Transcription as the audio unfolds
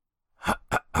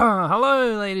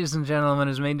Hello, ladies and gentlemen.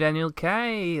 It's me, Daniel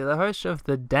K, the host of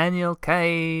the Daniel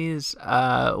K's.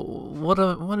 What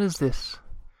is this?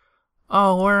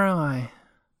 Oh, where am I?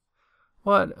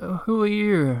 What? Who are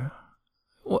you?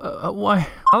 Why?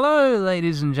 Hello,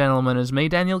 ladies and gentlemen. It's me,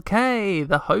 Daniel K,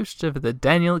 the host of the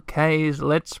Daniel K's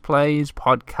Let's Plays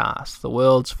podcast, the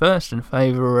world's first and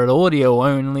favorite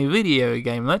audio-only video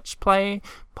game Let's Play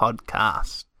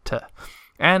podcast.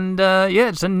 And,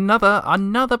 it's another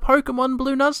Pokemon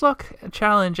Blue Nuzlocke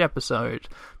challenge episode.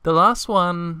 The last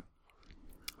one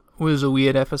was a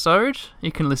weird episode.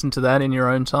 You can listen to that in your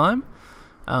own time.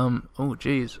 Oh,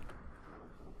 geez.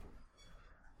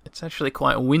 It's actually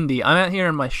quite windy. I'm out here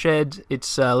in my shed.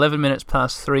 It's 11 minutes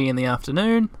past 3 in the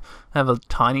afternoon. I have a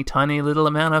tiny little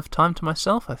amount of time to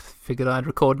myself. I figured I'd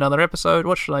record another episode.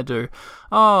 What should I do?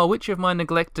 Oh, which of my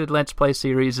neglected Let's Play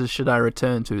series should I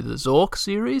return to? The Zork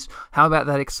series? How about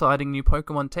that exciting new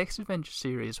Pokemon text adventure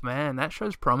series? Man, that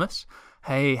shows promise.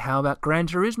 Hey, how about Gran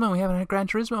Turismo? We haven't had Gran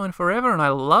Turismo in forever, and I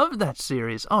loved that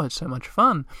series. Oh, it's so much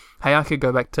fun. Hey, I could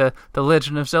go back to The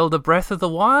Legend of Zelda Breath of the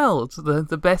Wild,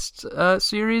 the best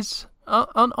series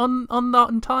on the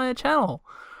entire channel.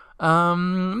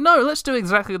 No, let's do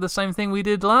exactly the same thing we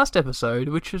did last episode,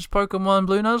 which is Pokemon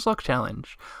Blue Nuzlocke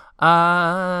Challenge.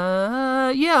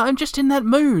 I'm just in that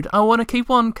mood. I want to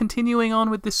keep on continuing on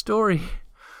with this story.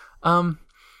 I'm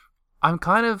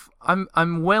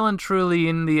well and truly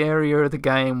in the area of the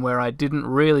game where I didn't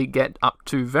really get up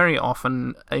to very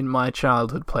often in my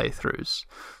childhood playthroughs.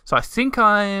 So I think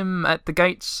I'm at the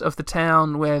gates of the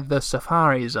town where the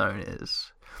Safari Zone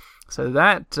is. So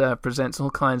that presents all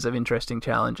kinds of interesting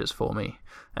challenges for me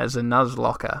as a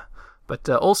Nuzlocker. But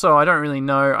also, I don't really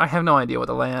know. I have no idea what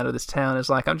the layout of this town is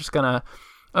like. I'm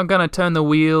gonna turn the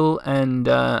wheel and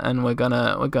we're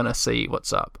gonna see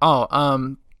what's up.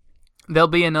 There'll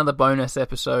be another bonus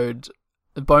episode,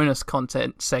 bonus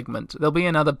content segment. There'll be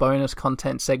another bonus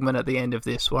content segment at the end of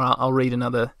this where I'll read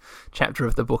another chapter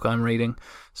of the book I'm reading.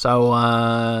 So,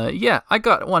 I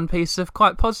got one piece of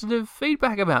quite positive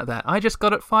feedback about that. I just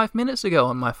got it 5 minutes ago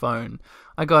on my phone.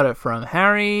 I got it from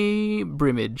Harry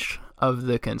Brimage of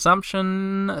the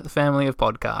Consumption Family of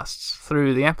Podcasts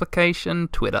through the application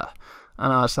Twitter.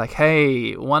 And I was like,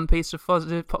 hey, one piece of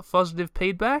positive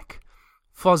feedback?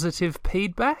 Positive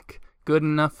feedback? Good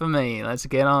enough for me. Let's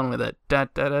get on with it. Turning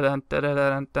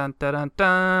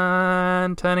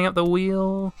up the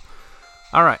wheel.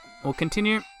 Alright, we'll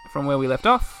continue from where we left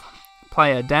off.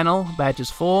 Player Daniel, badges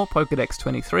 4, Pokedex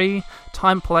 23,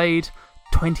 time played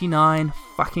 29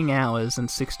 fucking hours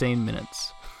and 16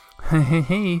 minutes.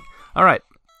 Alright.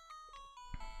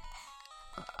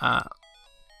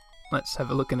 Let's have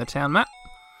a look in the town map.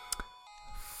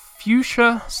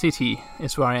 Fuchsia City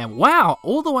is where I am. Wow,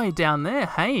 all the way down there.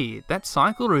 Hey, that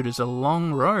cycle route is a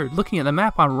long road. Looking at the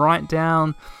map,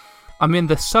 I'm in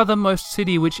the southernmost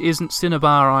city, which isn't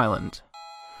Cinnabar Island.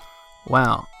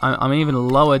 Wow, I'm even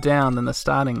lower down than the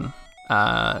starting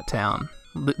town.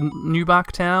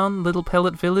 Newbark Town, Little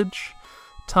Pellet Village,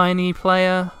 tiny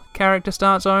player character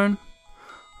start zone.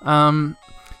 I'm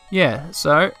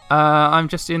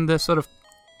just in the sort of...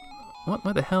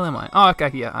 Where the hell am I? Oh, okay,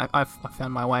 yeah, I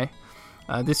found my way.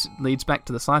 This leads back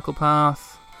to the cycle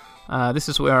path. This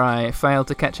is where I failed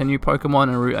to catch a new Pokemon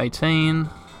in Route 18.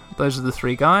 Those are the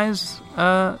 3 guys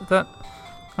that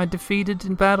I defeated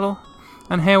in battle.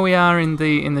 And here we are in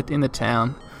the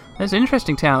town. There's an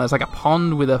interesting town. There's like a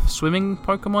pond with a swimming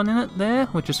Pokemon in it there,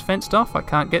 which is fenced off. I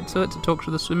can't get to it to talk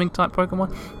to the swimming type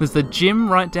Pokemon. There's the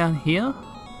gym right down here.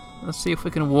 Let's see if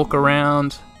we can walk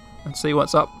around and see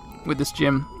what's up with this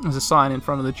gym. There's a sign in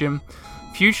front of the gym.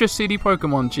 Fuchsia City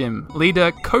Pokemon Gym.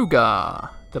 Leader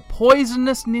Koga, the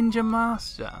poisonous ninja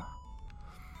master.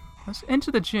 Let's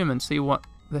enter the gym and see what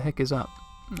the heck is up.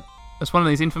 There's one of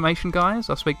these information guys.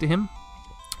 I'll speak to him.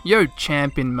 Yo,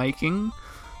 champ in making.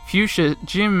 Fuchsia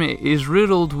Gym is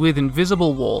riddled with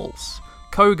invisible walls.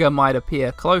 Koga might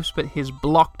appear close, but he's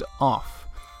blocked off.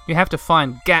 You have to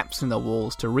find gaps in the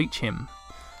walls to reach him.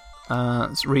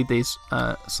 Let's read these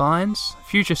signs.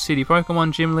 Fuchsia City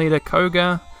Pokemon Gym Leader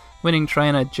Koga, winning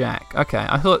trainer Jack. Okay,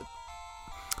 I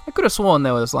could have sworn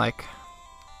there was like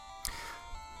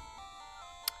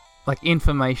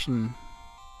information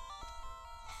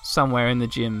somewhere in the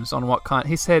gyms on what kind.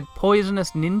 He said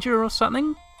poisonous ninja or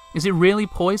something. Is it really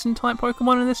poison type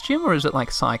Pokemon in this gym, or is it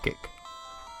like psychic?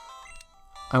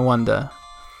 I wonder.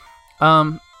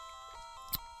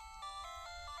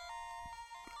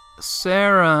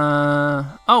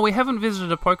 Sarah... Oh, we haven't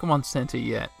visited a Pokemon Center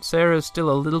yet. Sarah's still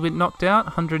a little bit knocked out.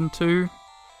 102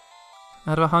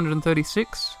 out of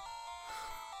 136.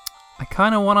 I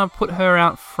kind of want to put her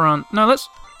out front. No, let's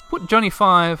put Johnny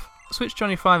 5 switch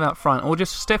Johnny 5 out front, or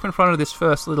just step in front of this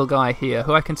first little guy here,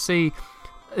 who I can see.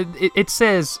 It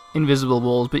says invisible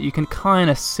walls, but you can kind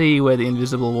of see where the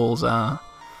invisible walls are.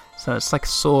 So it's like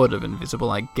sort of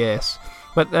invisible, I guess.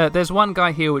 But there's one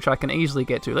guy here which I can easily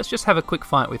get to. Let's just have a quick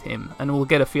fight with him, and we'll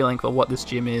get a feeling for what this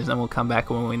gym is, and we'll come back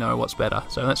when we know what's better.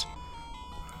 So let's...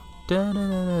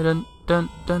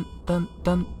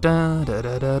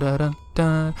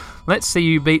 Let's see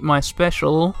you beat my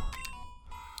special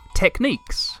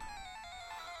techniques.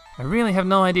 I really have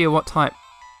no idea what type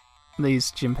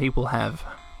these gym people have.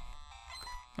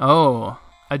 Oh,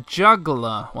 a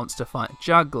juggler wants to fight.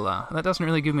 Juggler. That doesn't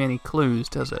really give me any clues,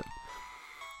 does it?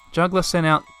 Juggler sent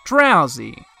out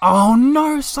Drowsy. Oh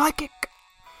no, Psychic!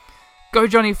 Go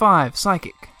Johnny 5,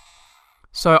 Psychic.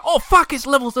 So, oh fuck, it's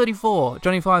level 34.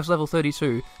 Johnny 5's level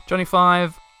 32. Johnny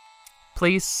 5,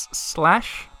 please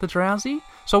slash the Drowsy.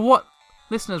 So what,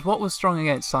 listeners, what was strong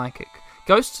against Psychic?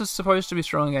 Ghosts is supposed to be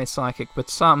strong against Psychic, but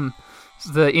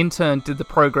the intern did the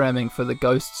programming for the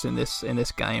ghosts in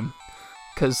this game.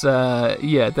 Because,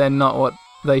 they're not what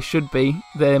they should be.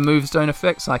 Their moves don't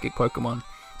affect Psychic Pokemon.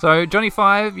 So, Johnny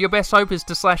 5, your best hope is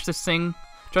to slash this thing.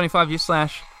 Johnny 5, you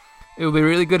slash. It would be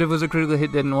really good if it was a critical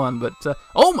hit dead in one, but...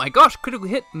 oh my gosh, critical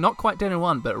hit, not quite dead in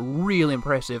one, but really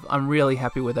impressive. I'm really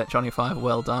happy with that, Johnny 5,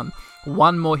 well done.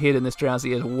 One more hit and this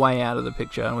Drowsy is way out of the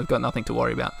picture, and we've got nothing to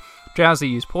worry about. Drowsy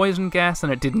used Poison Gas,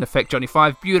 and it didn't affect Johnny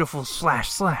 5. Beautiful, slash.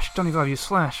 Johnny 5 used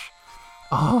slash.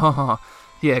 Oh,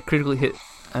 yeah, critical hit,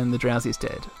 and the Drowsy is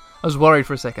dead. I was worried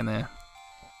for a second there.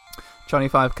 Johnny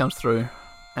 5 comes through,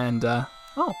 and,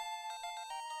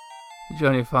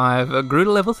 Johnny 5 grew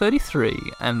to level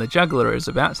 33, and the Juggler is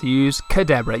about to use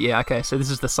Kadabra. Yeah, okay, so this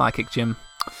is the Psychic Gym.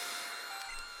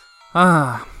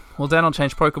 Well, Dan will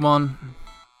change Pokemon.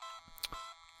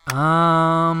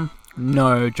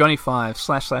 No, Johnny 5,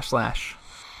 slash.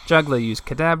 Juggler used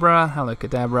Kadabra. Hello,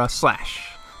 Kadabra,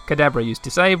 slash. Kadabra used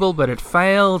Disable, but it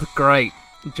failed. Great.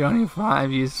 Johnny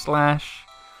 5 used slash.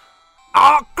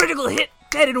 Oh, critical hit!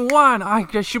 Dead in one! I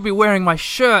should be wearing my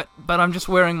shirt, but I'm just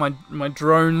wearing my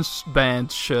drones band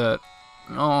shirt.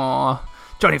 Oh,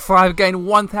 Johnny 5 gained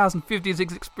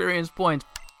 1,056 experience points.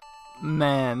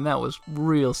 Man, that was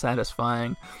real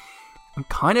satisfying. I'm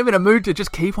kind of in a mood to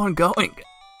just keep on going.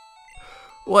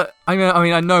 What? I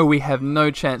mean, I know we have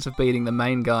no chance of beating the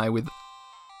main guy with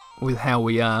how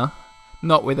we are.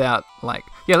 Not without, like...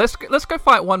 Yeah, let's go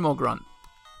fight one more grunt.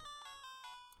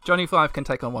 Johnny 5 can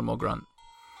take on one more grunt.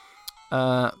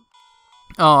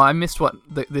 I missed what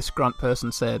this grunt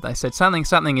person said. They said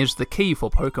something is the key for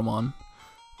Pokemon.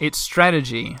 It's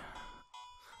strategy.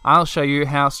 I'll show you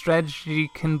how strategy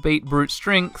can beat brute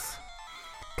strength.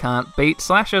 Can't beat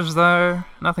slashes though.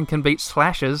 Nothing can beat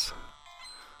slashes.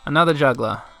 Another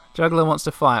Juggler. Juggler wants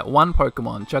to fight one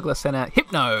Pokemon. Juggler sent out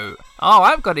Hypno. Oh,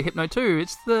 I've got a Hypno too.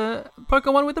 It's the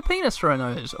Pokemon with the penis for a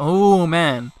nose. Oh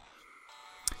man.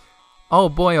 Oh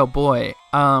boy.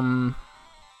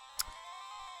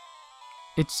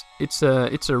 It's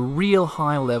a real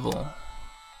high level.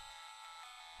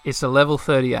 It's a level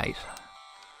 38.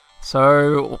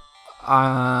 So,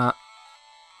 I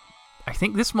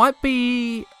think this might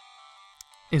be...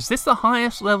 Is this the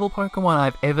highest level Pokemon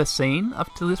I've ever seen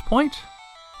up to this point?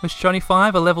 Was Johnny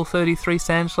 5, a level 33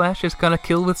 Sandslash, is gonna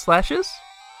kill with slashes?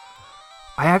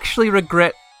 I actually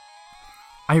regret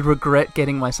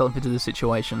getting myself into this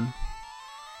situation.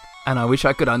 And I wish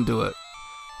I could undo it.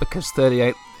 Because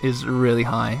 38 is really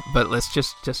high. But let's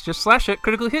just slash it.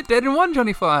 Critical hit, dead in one,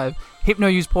 Johnny 5. Hypno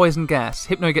used Poison Gas.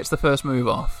 Hypno gets the first move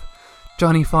off.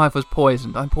 Johnny 5 was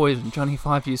poisoned. I'm poisoned. Johnny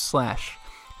 5 used Slash.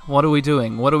 What are we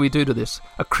doing? What do we do to this?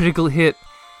 A critical hit.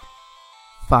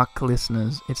 Fuck,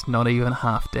 listeners. It's not even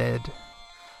half dead.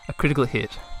 A critical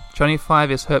hit. Johnny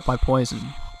 5 is hurt by poison.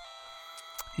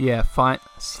 Yeah, fight.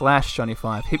 Slash Johnny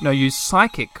 5. Hypno used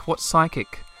Psychic. What's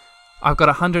Psychic? I've got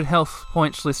 100 health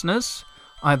points, listeners.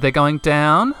 They're going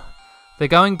down. They're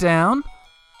going down.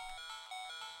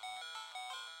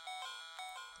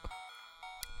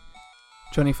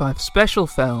 Johnny 5 special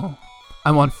fell.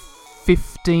 I'm on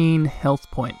 15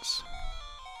 health points.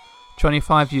 Johnny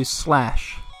 5 used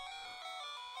Slash.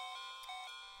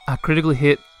 A critical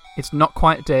hit. It's not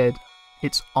quite dead.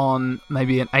 It's on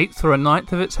maybe an 8th or a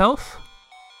 9th of its health.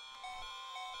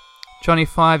 Johnny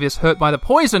 5 is hurt by the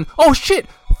poison. Oh shit!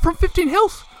 From 15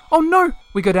 health! Oh no!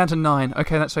 We go down to 9.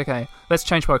 Okay, that's okay. Let's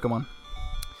change Pokemon.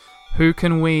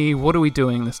 What are we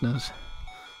doing, listeners?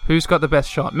 Who's got the best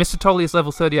shot? Mr. Tolly is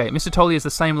level 38. Mr. Tolly is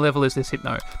the same level as this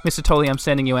Hypno. Mr. Tolly, I'm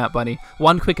sending you out, buddy.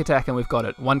 One quick attack and we've got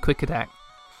it. One quick attack.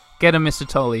 Get him, Mr.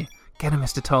 Tolly. Get him,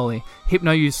 Mr. Tolly.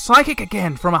 Hypno used Psychic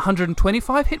again from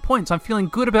 125 hit points. I'm feeling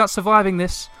good about surviving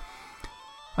this.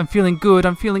 I'm feeling good.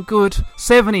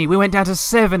 70. We went down to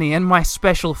 70 and my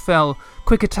special fell.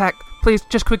 Quick attack. Please,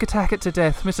 just quick attack it to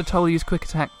death. Mr. Toll, use quick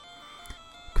attack.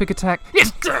 Quick attack.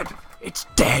 It's dead. It's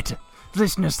dead.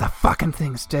 Listeners, the fucking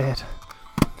thing's dead.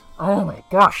 Oh my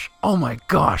gosh. Oh,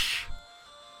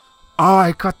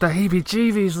 I got the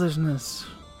heebie-jeebies, listeners.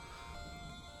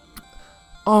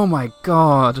 Oh my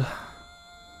god.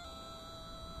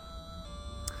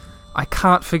 I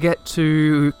can't forget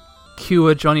to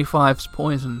cure Johnny Five's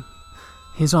poison.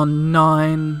 He's on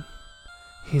 9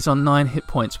 hit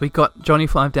points. We got Johnny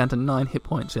Five down to 9 hit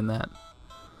points in that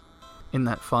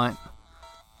fight.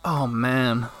 Oh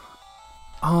man.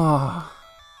 Oh.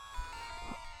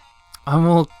 I'm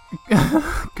all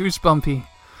goosebumpy.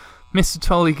 Mr.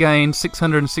 Tolley gained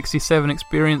 667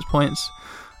 experience points,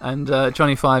 and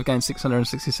Johnny Five gained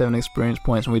 667 experience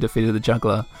points, and we defeated the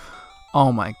Juggler.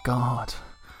 Oh my god.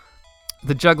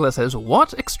 The Juggler says,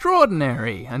 "What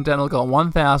extraordinary!" And Daniel got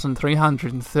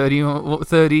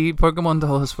 1,330 Pokemon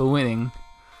dollars for winning.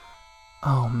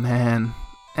 Oh man.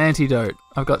 Antidote.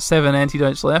 I've got 7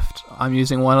 antidotes left. I'm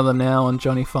using one of them now on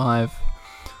Johnny Five.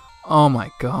 Oh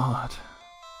my god.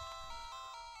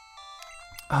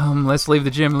 Let's leave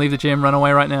the gym, run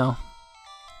away right now.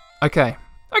 Okay,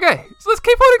 so let's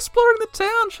keep on exploring the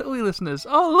town, shall we, listeners?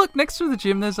 Oh, look, next to the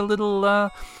gym there's a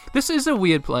little, this is a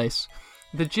weird place.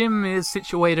 The gym is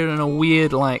situated in a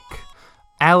weird,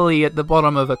 alley at the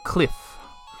bottom of a cliff,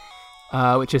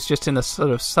 which is just in the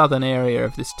sort of southern area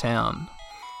of this town.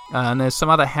 And there's some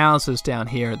other houses down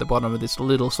here at the bottom of this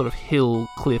little sort of hill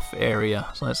cliff area.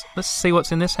 So let's see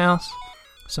what's in this house.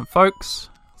 Some folks.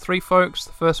 3 folks.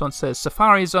 The first one says,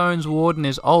 "Safari Zone's warden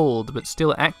is old, but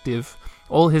still active.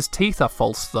 All his teeth are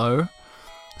false, though,"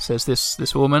 says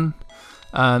this woman.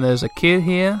 There's a kid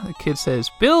here. The kid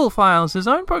says, "Bill files his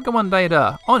own Pokemon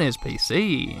data on his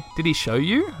PC. Did he show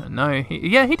you?" No, he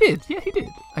did. Yeah, he did.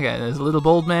 Okay, there's a little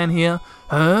bald man here.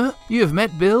 "Huh? You have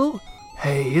met Bill?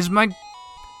 Hey, he's my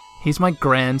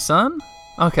grandson?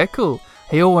 Okay, cool.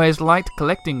 He always liked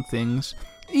collecting things,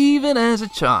 even as a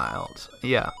child."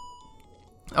 Yeah.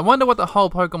 I wonder what the whole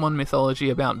Pokemon mythology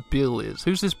about Bill is.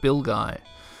 Who's this Bill guy?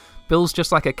 Bill's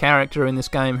just like a character in this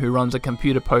game who runs a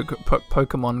computer computer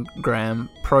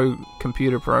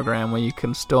program where you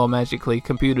can store magically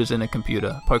computers in a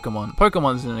computer.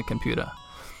 Pokemon's in a computer.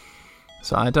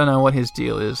 So I don't know what his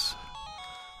deal is.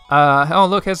 Oh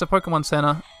look, here's the Pokemon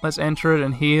Center. Let's enter it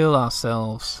and heal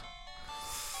ourselves.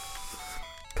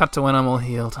 Cut to when I'm all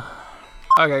healed.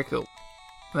 Okay, cool.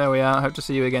 There we are. Hope to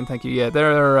see you again. Thank you. Yeah,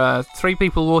 there are 3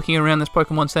 people walking around this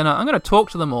Pokemon Center. I'm going to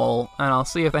talk to them all, and I'll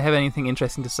see if they have anything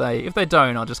interesting to say. If they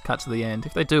don't, I'll just cut to the end.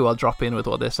 If they do, I'll drop in with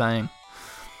what they're saying.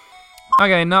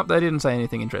 Okay, nope, they didn't say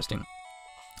anything interesting.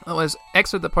 Otherwise,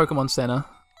 exit the Pokemon Center,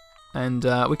 and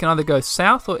we can either go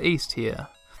south or east here.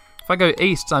 If I go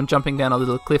east, I'm jumping down a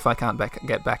little cliff I can't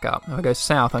get back up. If I go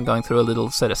south, I'm going through a little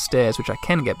set of stairs which I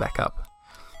can get back up.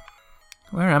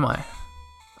 Where am I?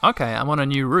 Okay, I'm on a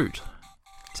new route.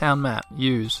 Town map,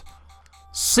 use.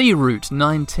 Sea Route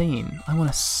 19. I want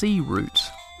a sea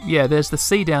route. Yeah, there's the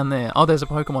sea down there. Oh, there's a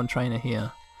Pokemon trainer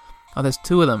here. Oh, there's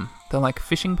 2 of them. They're like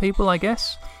fishing people, I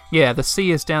guess? Yeah, the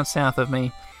sea is down south of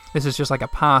me. This is just like a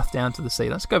path down to the sea.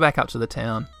 Let's go back up to the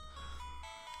town.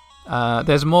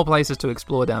 There's more places to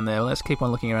explore down there. Let's keep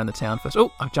on looking around the town first.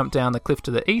 Oh, I've jumped down the cliff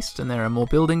to the east, and there are more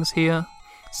buildings here.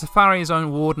 Safari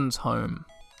Zone Warden's home.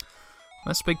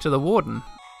 Let's speak to the warden.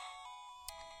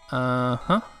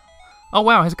 Oh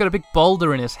wow, he's got a big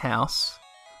boulder in his house,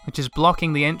 which is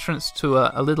blocking the entrance to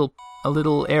a little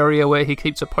area where he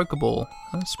keeps a Pokeball.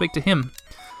 Let's speak to him.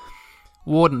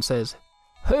 Warden says,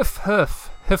 "Hoof,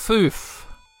 hoof, hefoof.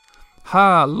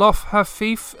 Ha, lof,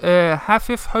 hafif,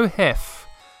 hafif, ho, hef.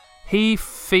 He,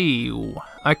 feew."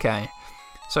 Okay,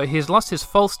 so he's lost his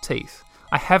false teeth.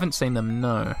 I haven't seen them,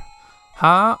 no.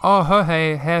 Ha, oh, ho,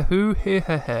 he, who, he,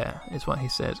 is what he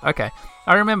says. Okay,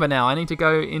 I remember now. I need to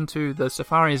go into the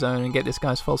Safari Zone and get this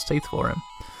guy's false teeth for him.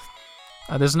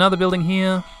 There's another building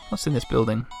here. What's in this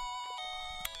building?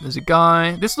 There's a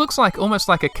guy. This looks like almost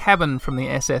like a cabin from the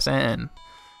SS Anne.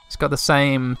 It's got the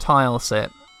same tile set.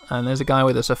 And there's a guy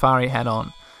with a safari hat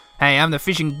on. "Hey, I'm the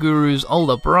fishing guru's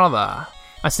older brother.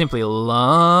 I simply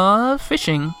love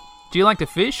fishing. Do you like to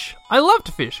fish?" "I love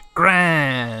to fish."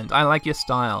 "Grand. I like your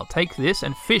style. Take this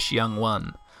and fish, young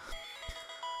one."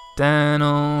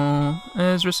 Daniel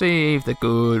has received the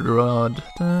good rod.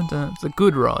 Dun, dun. The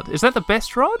good rod. Is that the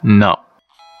best rod? No.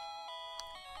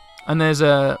 And there's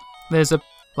a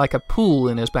pool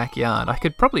in his backyard. I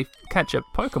could probably catch a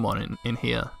Pokemon in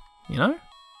here, you know?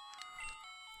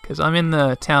 Because I'm in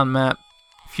the town map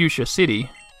Fuchsia City,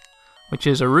 which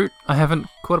is a route I haven't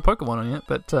caught a Pokemon on yet,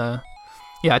 but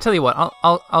Yeah, I tell you what,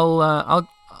 I'll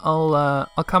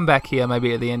come back here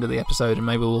maybe at the end of the episode, and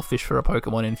maybe we'll fish for a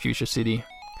Pokemon in Fuchsia City.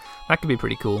 That could be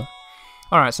pretty cool.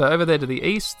 Alright, so over there to the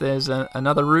east, there's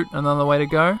another route, another way to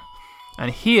go. And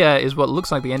here is what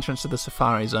looks like the entrance to the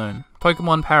Safari Zone.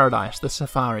 Pokemon Paradise, the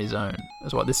Safari Zone,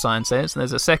 is what this sign says. And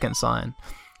there's a second sign.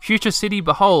 Fuchsia City,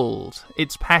 behold,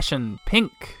 its passion,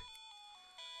 pink.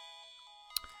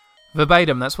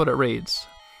 Verbatim, that's what it reads.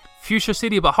 Fuchsia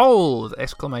City, behold!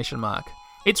 Exclamation mark.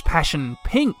 Its passion,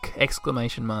 pink!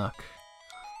 Exclamation mark.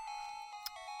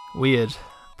 Weird.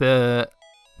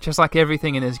 Just like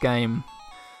everything in this game,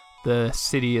 the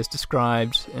city is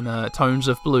described in tones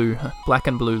of blue, black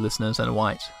and blue, listeners, and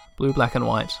white. Blue, black, and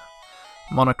white.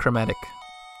 Monochromatic.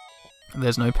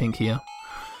 There's no pink here.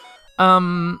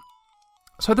 So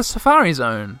the Safari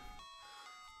Zone.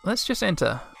 Let's just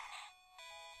enter.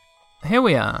 Here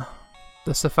we are.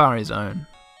 The Safari Zone.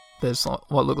 There's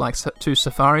what look like 2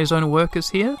 Safari Zone workers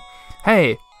here.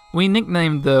 Hey, we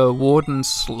nicknamed the warden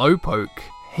Slowpoke.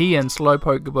 He and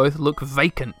Slowpoke both look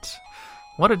vacant.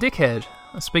 What a dickhead.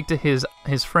 Let's speak to his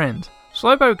friend.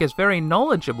 Slowpoke is very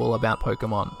knowledgeable about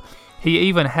Pokemon. He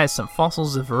even has some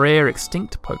fossils of rare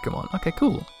extinct Pokemon. Okay,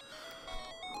 cool.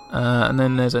 And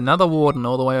then there's another warden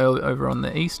all the way over on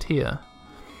the east here.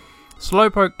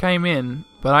 Slowpoke came in,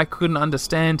 but I couldn't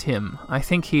understand him. I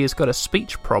think he has got a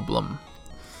speech problem.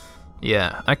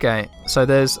 Yeah, okay. So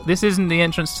this isn't the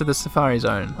entrance to the Safari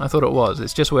Zone. I thought it was.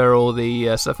 It's just where all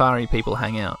the Safari people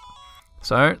hang out.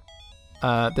 So,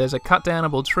 there's a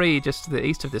cut-downable tree just to the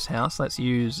east of this house. Let's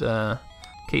use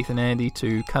Keith and Andy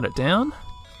to cut it down.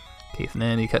 Keith and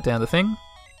Andy cut down the thing.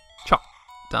 Chop.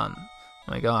 Done.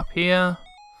 And we go up here.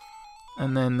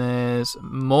 And then there's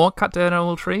more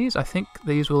cut-downable trees. I think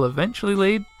these will eventually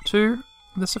lead to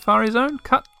the Safari Zone.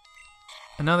 Cut.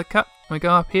 Another cut. We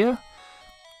go up here.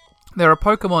 There are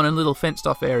Pokemon in little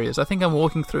fenced-off areas. I think I'm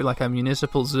walking through like a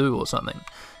municipal zoo or something.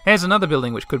 Here's another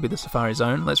building which could be the Safari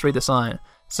Zone. Let's read the sign.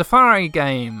 Safari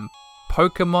game.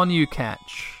 Pokemon you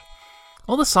catch.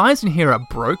 All the signs in here are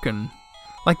broken.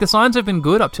 Like, the signs have been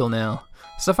good up till now.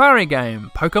 Safari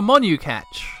game. Pokemon you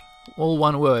catch. All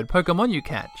one word. Pokemon you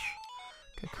catch.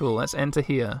 Okay, cool. Let's enter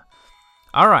here.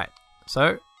 Alright.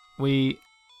 So, we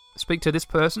speak to this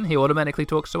person. He automatically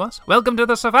talks to us. Welcome to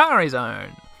the Safari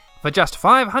Zone. For just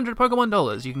 $500 Pokemon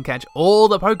dollars, you can catch all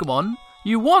the Pokemon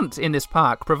you want in this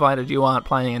park, provided you aren't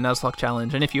playing a Nuzlocke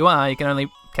challenge. And if you are, you can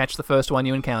only catch the first one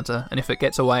you encounter, and if it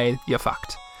gets away, you're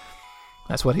fucked.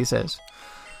 That's what he says.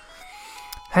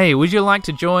 Hey, would you like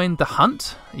to join the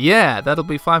hunt? Yeah, that'll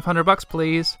be $500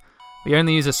 please. We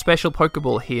only use a special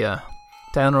Pokeball here.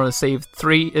 Down will receive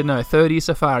 30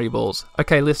 Safari Balls.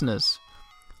 Okay, listeners,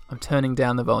 I'm turning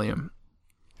down the volume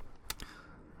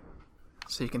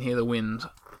so you can hear the wind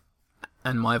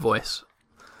and my voice.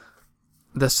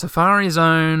 The Safari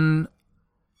Zone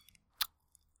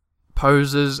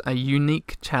poses a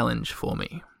unique challenge for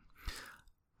me.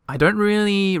 I don't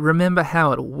really remember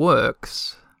how it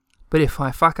works, but if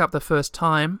I fuck up the first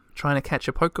time trying to catch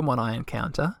a Pokemon I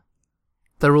encounter,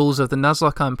 the rules of the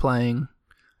Nuzlocke I'm playing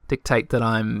dictate that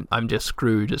I'm just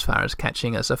screwed as far as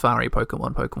catching a Safari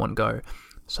Pokemon Go.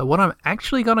 So what I'm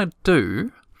actually going to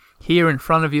do here in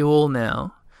front of you all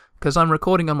now, because I'm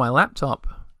recording on my laptop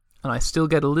and I still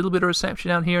get a little bit of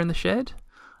reception out here in the shed,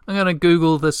 I'm going to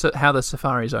Google how the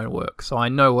Safari Zone works so I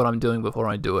know what I'm doing before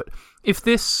I do it.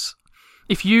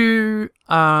 If you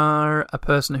are a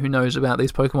person who knows about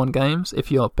these Pokemon games,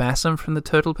 if you're Bassam from the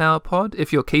Turtle Power Pod,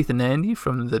 if you're Keith and Andy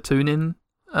from the Tune In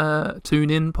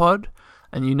Pod,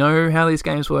 and you know how these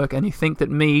games work, and you think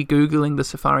that me Googling the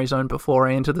Safari Zone before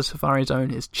I enter the Safari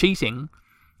Zone is cheating,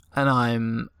 and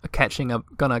I'm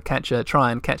gonna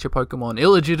try and catch a Pokemon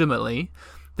illegitimately,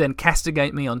 then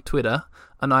castigate me on Twitter,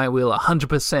 and I will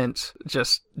 100%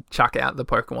 just chuck out the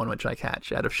Pokemon which I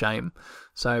catch out of shame.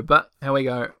 So, but here we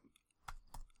go.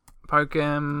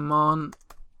 Pokemon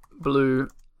Blue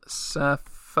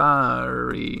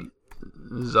Safari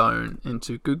Zone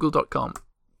into google.com.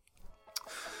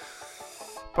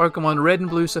 Pokemon Red and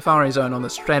Blue Safari Zone on the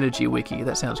Strategy Wiki.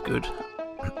 That sounds good.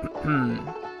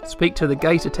 Speak to the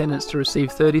gate attendants to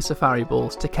receive 30 Safari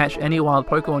Balls. To catch any wild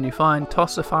Pokemon you find,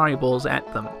 toss Safari Balls at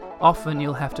them. Often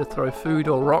you'll have to throw food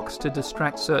or rocks to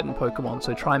distract certain Pokemon,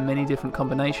 so try many different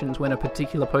combinations when a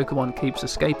particular Pokemon keeps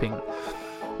escaping.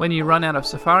 When you run out of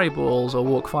Safari Balls or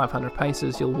walk 500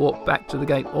 paces, you'll walk back to the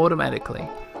gate automatically.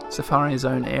 Safari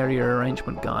Zone Area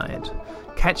Arrangement Guide.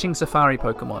 Catching Safari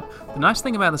Pokemon. The nice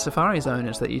thing about the Safari Zone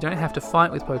is that you don't have to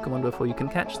fight with Pokemon before you can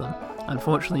catch them.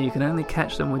 Unfortunately, you can only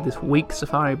catch them with this weak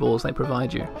Safari Balls they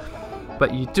provide you.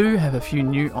 But you do have a few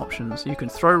new options. You can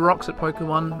throw rocks at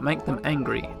Pokemon, make them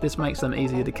angry. This makes them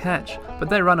easier to catch, but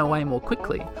they run away more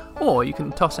quickly. Or you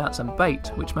can toss out some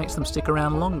bait, which makes them stick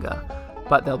around longer,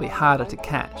 but they'll be harder to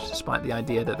catch, despite the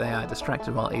idea that they are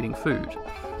distracted while eating food.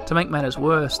 To make matters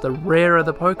worse, the rarer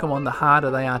the Pokemon, the harder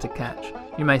they are to catch.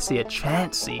 You may see a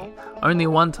Chansey only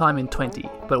one time in 20,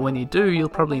 but when you do, you'll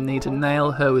probably need to nail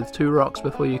her with 2 rocks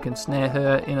before you can snare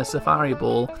her in a Safari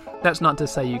Ball. That's not to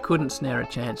say you couldn't snare a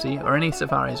Chansey, or any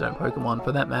Safari Zone Pokemon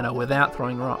for that matter, without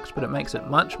throwing rocks, but it makes it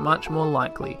much, much more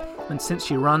likely. And since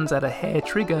she runs at a hair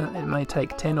trigger, it may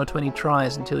take 10 or 20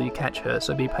 tries until you catch her,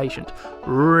 so be patient.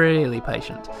 Really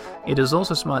patient. It is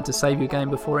also smart to save your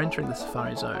game before entering the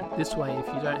Safari Zone. This way, if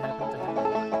you don't happen to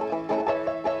have...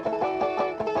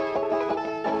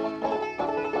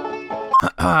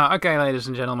 Okay, ladies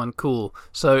and gentlemen, cool.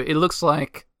 So it looks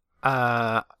like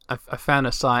I found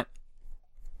a site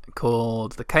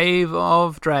called the Cave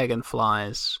of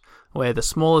Dragonflies, where the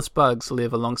smallest bugs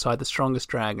live alongside the strongest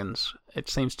dragons. It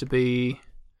seems to be...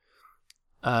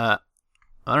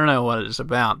 I don't know what it's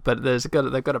about, but they've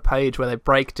got a page where they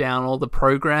break down all the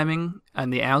programming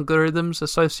and the algorithms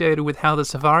associated with how the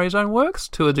Safari Zone works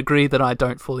to a degree that I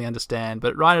don't fully understand.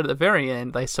 But right at the very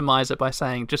end, they surmise it by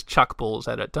saying, just chuck balls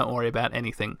at it, don't worry about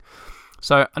anything.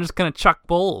 So I'm just going to chuck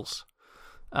balls.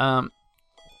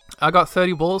 I got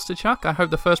 30 balls to chuck. I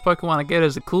hope the first Pokemon I get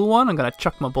is a cool one. I'm going to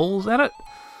chuck my balls at it.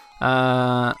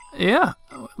 Yeah,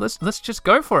 let's just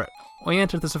go for it. We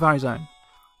entered the Safari Zone.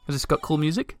 Has this got cool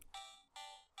music?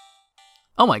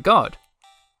 Oh my god.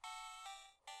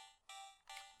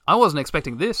 I wasn't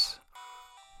expecting this.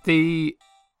 The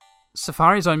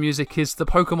Safari Zone music is the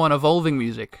Pokemon evolving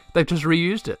music. They've just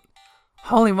reused it.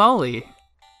 Holy moly.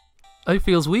 It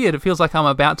feels weird. It feels like I'm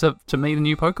about to meet a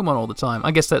new Pokemon all the time.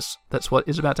 I guess that's what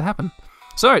is about to happen.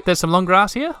 So, there's some long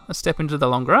grass here. Let's step into the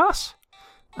long grass.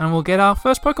 And we'll get our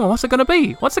first Pokemon. What's it going to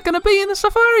be? What's it going to be in the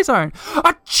Safari Zone?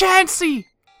 A Chansey!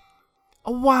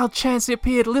 A wild Chansey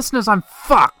appeared. Listeners, I'm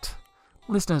fucked.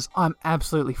 Listeners, I'm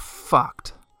absolutely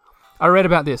fucked. I read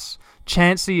about this.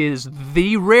 Chansey is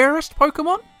the rarest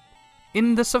Pokemon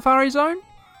in the Safari Zone,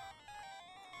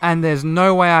 and there's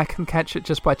no way I can catch it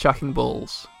just by chucking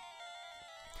balls.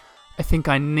 I think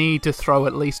I need to throw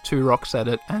at least 2 rocks at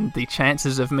it, and the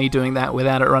chances of me doing that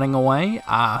without it running away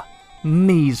are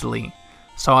measly.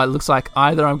 So it looks like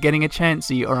either I'm getting a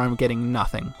Chansey or I'm getting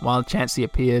nothing. Wild Chansey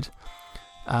appeared.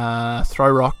 Throw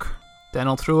rock.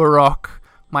 Daniel threw a rock.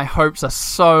 My hopes are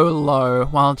so low.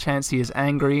 Wild Chansey is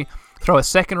angry. Throw a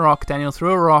second rock. Daniel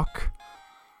threw a rock.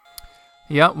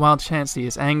 Yep, Wild Chansey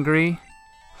is angry.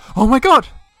 Oh my god!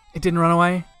 It didn't run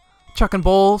away. Chucking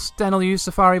balls. Daniel used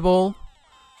Safari Ball.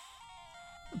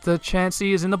 The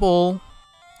Chansey is in the ball.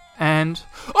 And...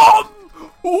 oh!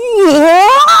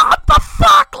 What the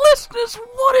fuck, listeners?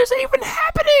 What is even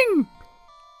happening?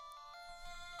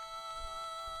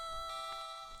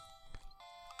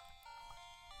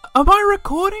 Am I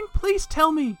recording? Please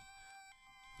tell me.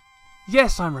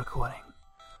 Yes, I'm recording.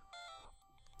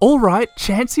 Alright,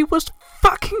 Chansey was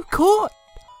fucking caught.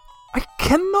 I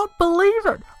cannot believe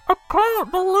it. I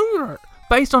can't believe it.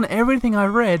 Based on everything I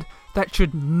read, that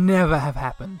should never have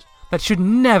happened. That should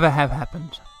never have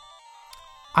happened.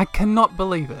 I cannot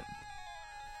believe it.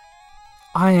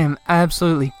 I am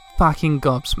absolutely fucking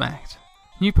gobsmacked.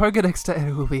 New Pokédex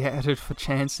data will be added for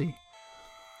Chansey.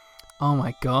 Oh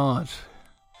my god.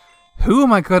 Who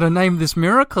am I going to name this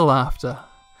miracle after?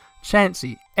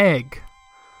 Chansey, egg.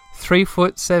 3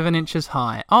 foot 7 inches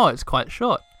high. Oh, it's quite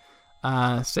short.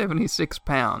 76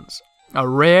 pounds. A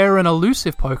rare and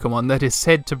elusive Pokemon that is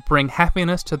said to bring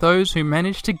happiness to those who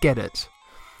manage to get it.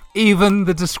 Even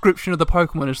the description of the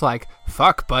Pokemon is like,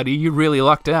 fuck buddy, you really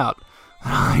lucked out.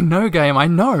 I know, game, I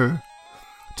know.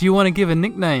 Do you want to give a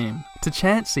nickname to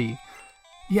Chansey?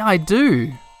 Yeah, I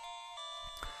do.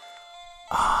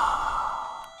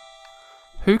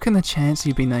 Who can the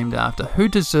Chansey be named after? Who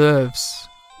deserves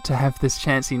to have this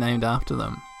Chansey named after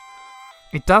them?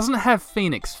 It doesn't have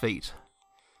Phoenix feet.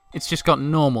 It's just got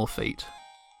normal feet.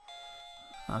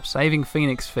 I'm saving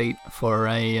Phoenix feet for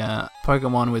a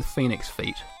Pokemon with Phoenix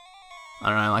feet. I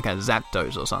don't know, like a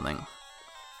Zapdos or something.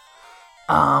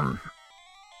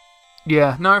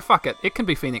 Yeah, no, fuck it. It can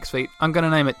be Phoenix feet. I'm gonna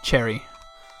name it Cherry.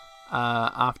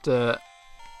 After,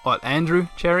 what, Andrew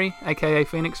Cherry, aka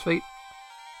Phoenix feet?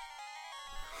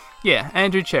 Yeah,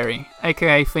 Andrew Cherry,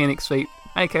 aka Phoenix Feet,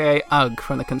 aka Ugg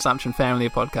from the Consumption Family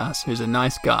podcast, who's a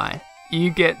nice guy. You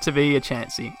get to be a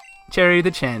Chansey. Cherry the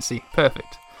Chansey.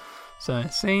 Perfect. So,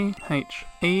 Chery.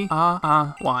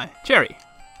 Cherry.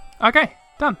 Okay,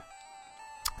 done.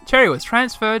 Cherry was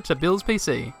transferred to Bill's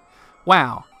PC.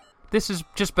 Wow. This is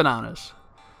just bananas.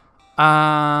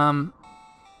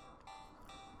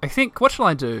 I think, what shall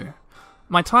I do?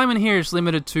 My time in here is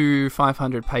limited to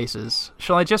 500 paces.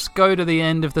 Shall I just go to the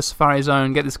end of the Safari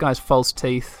Zone, get this guy's false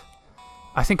teeth?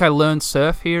 I think I learned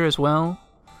surf here as well.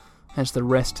 There's the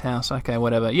rest house. Okay,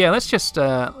 whatever. Yeah, let's just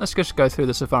go through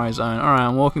the Safari Zone. Alright,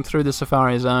 I'm walking through the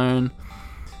Safari Zone.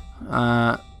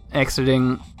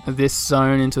 Exiting this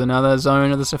zone into another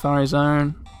zone of the Safari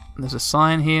Zone. There's a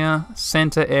sign here.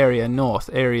 Center area, north,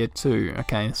 area 2.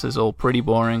 Okay, this is all pretty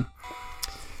boring.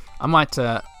 I might,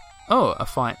 oh, a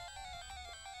fight.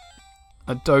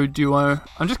 A Doduo.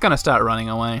 I'm just going to start running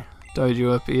away.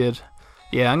 Doduo appeared.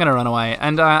 Yeah, I'm going to run away.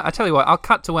 And I tell you what, I'll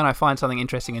cut to when I find something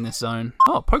interesting in this zone.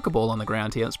 Oh, Pokeball on the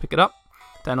ground here. Let's pick it up.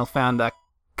 Daniel found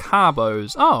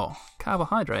carbos. Oh,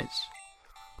 carbohydrates.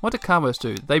 What do carbos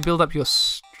do? They build up your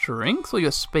strength or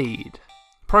your speed?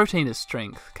 Protein is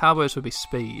strength. Carbos would be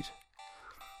speed.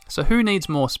 So who needs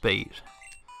more speed?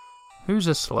 Who's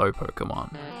a slow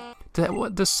Pokemon?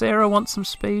 Does Sarah want some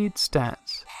speed?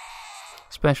 Stats.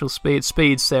 Special speed.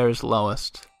 Speed, Sarah's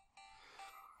lowest.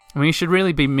 I mean, we should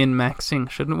really be min-maxing,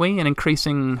 shouldn't we? And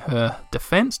increasing her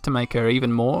defense to make her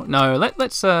even more. No,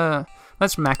 let's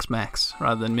max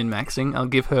rather than min-maxing. I'll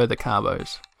give her the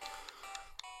carbos.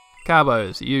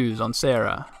 Carbos, use on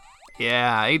Sarah.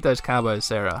 Yeah, eat those carbos,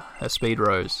 Sarah. Her speed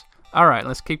rose. Alright,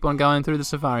 let's keep on going through the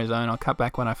Safari Zone. I'll cut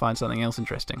back when I find something else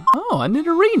interesting. Oh, a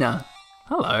Nidorina.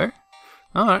 Hello.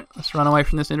 Alright, let's run away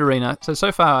from this Nidorina.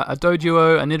 So far, a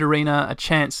Doduo, a Nidorina, a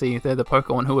Chansey. They're the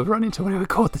Pokemon who we've run into when we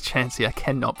caught the Chansey. I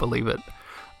cannot believe it.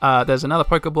 There's another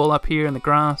Pokeball up here in the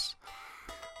grass.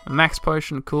 A Max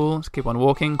Potion, cool. Let's keep on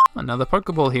walking. Another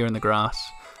Pokeball here in the grass.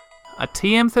 A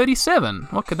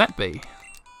TM37. What could that be?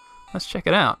 Let's check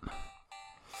it out.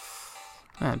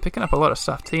 Man, picking up a lot of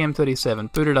stuff.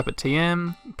 TM37. Booted up at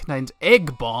TM. Contains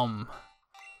Egg Bomb.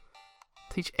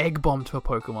 Teach Egg Bomb to a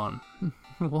Pokemon.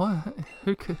 What?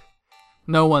 Who could?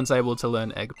 No one's able to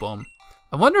learn Egg Bomb.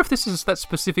 I wonder if that's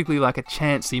specifically like a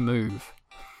Chansey move.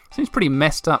 Seems pretty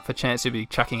messed up for Chansey to be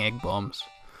chucking Egg Bombs.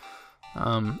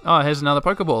 Oh, here's another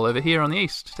Pokeball over here on the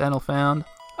east. Daniel found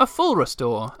a full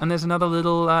restore. And there's another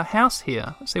little house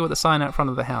here. Let's see what the sign out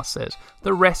front of the house says.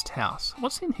 The Rest House.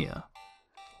 What's in here?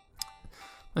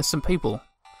 There's some people.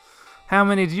 How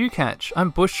many did you catch? I'm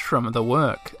bushed from the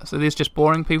work. So there's just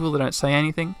boring people that don't say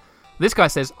anything. This guy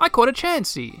says, I caught a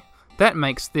Chansey. That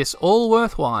makes this all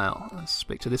worthwhile. Let's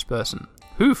speak to this person.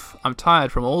 Hoof, I'm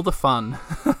tired from all the fun.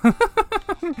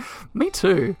 Me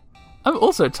too. I'm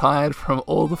also tired from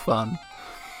all the fun.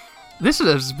 This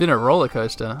has been a roller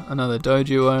coaster. Another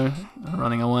Doduo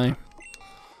running away.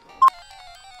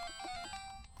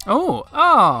 Oh,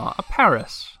 a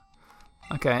Paris.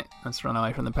 Okay, let's run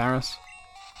away from the Paris.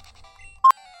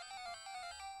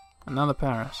 Another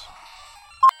Paris.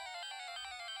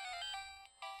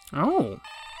 Oh,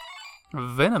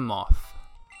 Venomoth.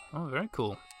 Oh, very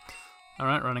cool.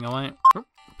 Alright, running away. Oh,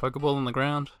 Pokeball on the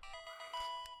ground.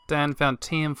 Dan found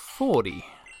TM40.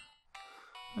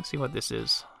 Let's see what this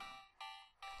is.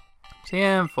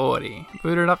 TM40.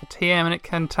 Booted up a TM and it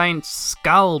contains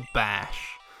Skull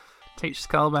Bash. Teach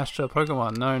Skull Bash to a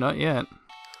Pokemon. No, not yet.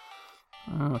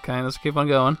 Okay, let's keep on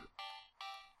going.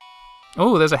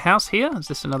 Oh, there's a house here. Is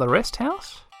this another rest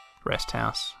house? Rest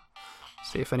house.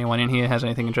 See if anyone in here has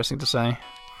anything interesting to say.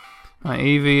 My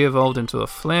Eevee evolved into a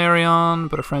Flareon,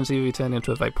 but a friend's Eevee turned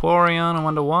into a Vaporeon. I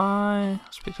wonder why.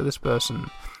 Speak to this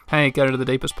person. Hey, go to the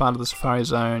deepest part of the Safari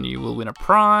Zone. You will win a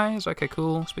prize. Okay,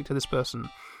 cool. Speak to this person.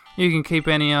 You can keep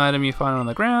any item you find on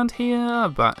the ground here,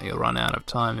 but you'll run out of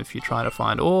time if you try to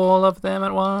find all of them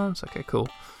at once. Okay, cool.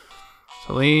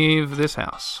 So leave this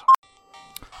house.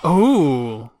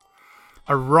 Oh,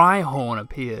 a Rhyhorn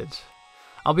appeared.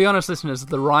 I'll be honest, listeners,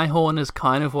 the Rhyhorn is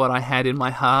kind of what I had in my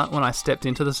heart when I stepped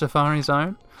into the Safari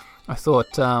Zone. I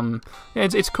thought, yeah,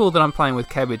 it's cool that I'm playing with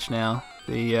Cabbage now,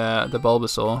 the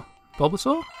Bulbasaur.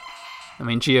 Bulbasaur? I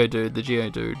mean, Geodude, the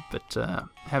Geodude, but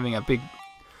having a big,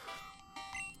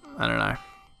 I don't know,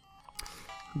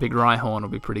 big Rhyhorn would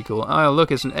be pretty cool. Oh,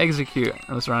 look, it's an Execute.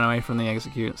 Let's run away from the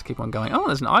Execute. Let's keep on going. Oh,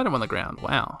 there's an item on the ground.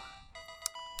 Wow.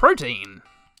 Protein.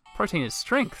 Protein is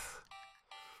strength.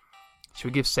 Should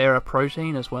we give Sarah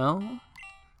protein as well?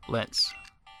 Let's.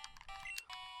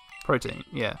 Protein,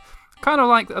 yeah. Kind of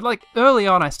like early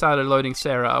on I started loading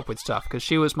Sarah up with stuff because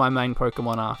she was my main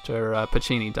Pokemon after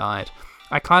Pachini died.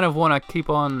 I kind of want to keep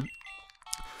on.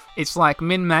 It's like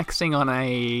min-maxing on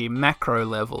a macro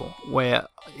level where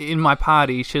in my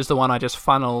party she's the one I just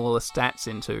funnel all the stats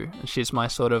into. And she's my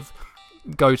sort of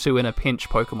go-to in a pinch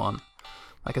Pokemon.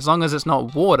 Like as long as it's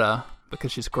not water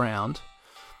because she's ground.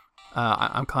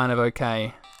 I'm kind of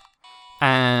okay.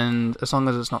 And as long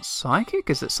as it's not psychic,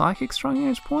 is it psychic strong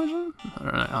against poison? I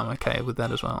don't know, I'm okay with that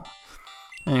as well.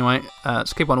 Anyway,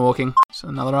 let's keep on walking. So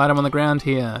another item on the ground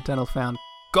here. Daniel found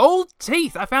gold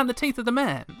teeth! I found the teeth of the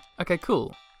man. Okay,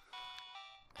 cool.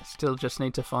 I still just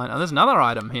need to find... Oh, there's another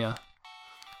item here.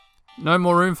 No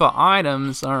more room for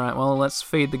items. Alright, well, let's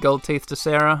feed the gold teeth to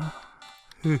Sarah.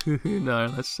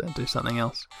 No, let's do something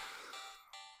else.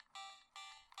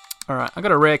 Alright, I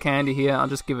got a rare candy here. I'll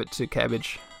just give it to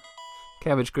Cabbage.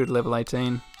 Cabbage grew to level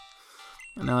 18.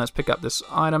 And now let's pick up this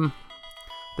item.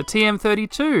 The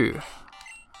TM32.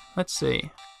 Let's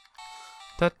see.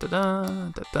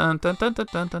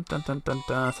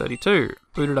 32.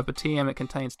 Booted up a TM. It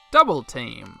contains Double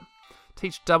Team.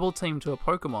 Teach Double Team to a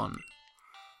Pokemon.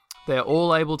 They're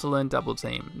all able to learn Double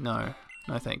Team. No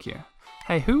thank you.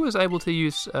 Hey, who was able to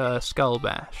use Skull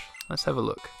Bash? Let's have a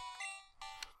look.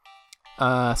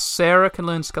 Sarah can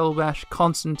learn Skull Bash,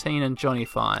 Constantine, and Johnny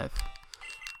 5.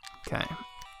 Okay.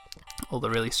 All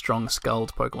the really strong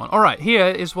skulled Pokemon. Alright, here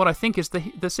is what I think is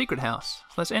the secret house.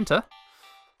 Let's enter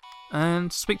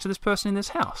and speak to this person in this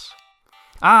house.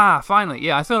 Ah, finally.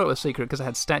 Yeah, I thought it was secret because it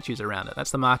had statues around it.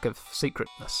 That's the mark of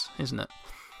secretness, isn't it?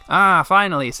 Ah,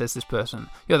 finally, says this person.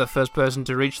 You're the first person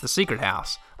to reach the secret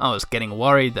house. I was getting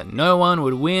worried that no one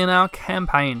would win our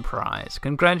campaign prize.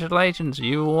 Congratulations,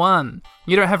 you won.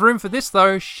 You don't have room for this,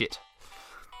 though. Shit.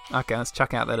 Okay, let's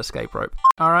chuck out that escape rope.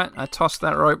 Alright, I tossed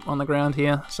that rope on the ground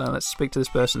here, so let's speak to this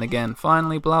person again.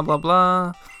 Finally, blah blah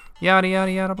blah. Yada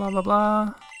yada yada blah blah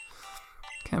blah.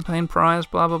 Campaign prize,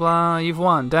 blah blah blah. You've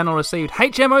won. Daniel received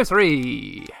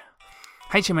HM03.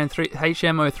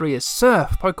 HM03 is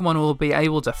Surf. Pokemon will be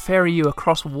able to ferry you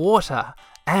across water.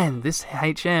 And this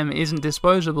HM isn't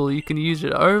disposable. You can use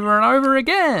it over and over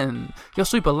again. You're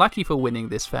super lucky for winning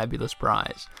this fabulous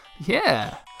prize.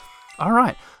 Yeah.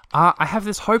 Alright. I have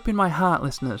this hope in my heart,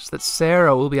 listeners, that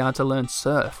Sarah will be able to learn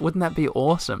Surf. Wouldn't that be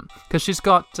awesome? Because she's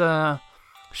got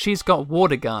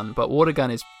Water Gun, but Water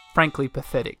Gun is frankly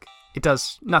pathetic. It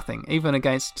does nothing, even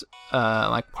against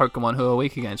like Pokemon who are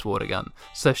weak against Water Gun.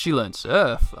 So if she learns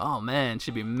Surf, oh man,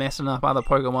 she'd be messing up other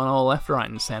Pokemon all left, right,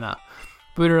 and center.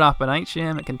 Booted up an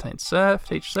HM, it contains Surf.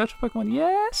 Teach Surf to Pokemon,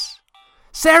 yes!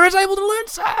 Sarah's able to learn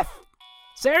Surf!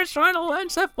 Sarah's trying to learn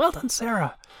Surf. Well done,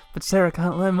 Sarah. But Sarah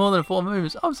can't learn more than 4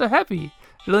 moves. I'm so happy.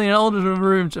 She's in an older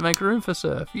room to make room for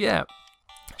Surf. Yeah.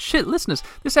 Shit, listeners,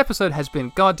 this episode has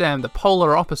been goddamn the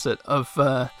polar opposite of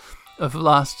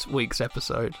last week's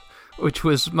episode, which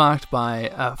was marked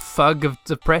by a fog of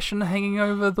depression hanging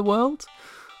over the world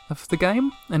of the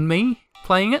game and me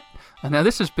playing it. And now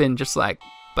this has been just like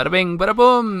bada bing, bada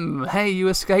boom. Hey, you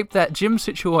escaped that gym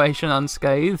situation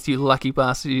unscathed, you lucky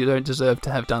bastard. You don't deserve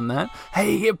to have done that.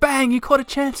 Hey, bang, you caught a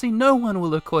Chansey. No one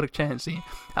will have caught a Chansey.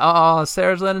 Oh,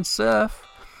 Sarah's learning Surf.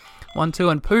 1, 2,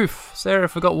 and poof. Sarah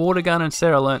forgot Water Gun and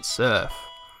Sarah learnt Surf.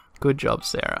 Good job,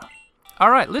 Sarah.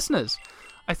 Alright, listeners.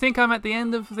 I think I'm at the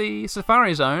end of the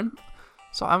Safari Zone.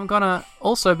 So I'm gonna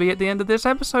also be at the end of this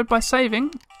episode by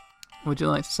saving. Would you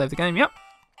like to save the game? Yep.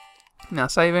 Now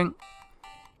saving.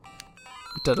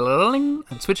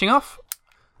 And switching off.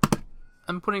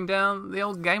 I'm putting down the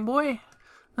old Game Boy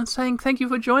and saying thank you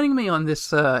for joining me on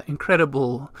this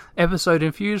incredible episode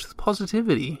infused with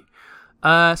positivity.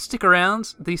 Stick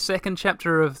around. The second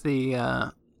chapter of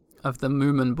the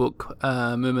Moomin book,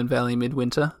 Moomin Valley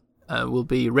Midwinter, will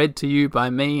be read to you by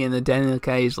me in the Daniel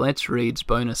K's Let's Reads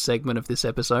bonus segment of this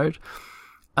episode.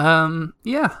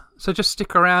 Yeah, so just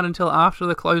stick around until after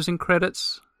the closing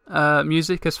credits.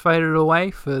 Music has faded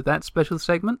away for that special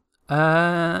segment.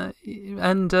 And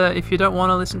if you don't want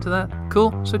to listen to that,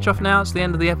 cool, switch off now. It's the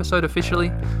end of the episode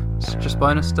officially. It's just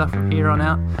bonus stuff from here on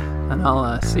out. And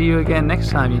I'll see you again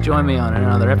next time you join me on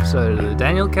another episode of the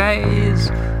Daniel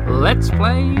K's Let's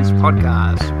Plays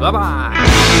podcast. Bye-bye!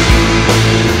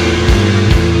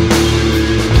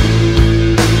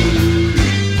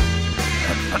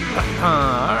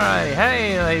 Alrighty,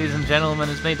 hey ladies and gentlemen,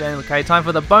 it's me, Daniel K. Time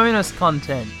for the bonus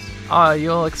content. Oh,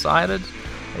 you all excited?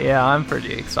 Yeah, I'm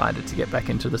pretty excited to get back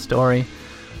into the story.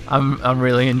 I'm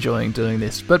really enjoying doing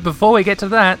this. But before we get to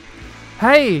that,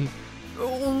 hey,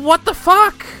 what the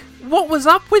fuck? What was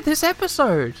up with this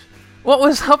episode? What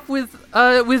was up with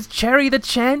Cherry the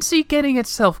Chansey getting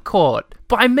itself caught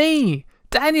by me,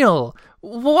 Daniel?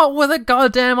 What were the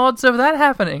goddamn odds of that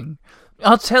happening?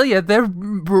 I'll tell you, they're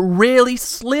really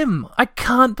slim. I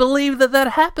can't believe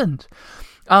that happened.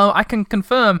 I can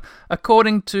confirm,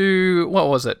 according to, what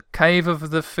was it, Cave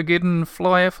of the Forgotten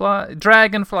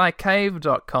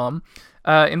Dragonflycave.com,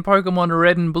 in Pokemon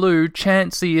Red and Blue,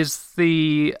 Chansey is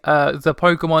the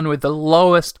Pokemon with the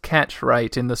lowest catch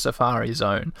rate in the Safari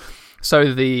Zone.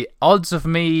 So the odds of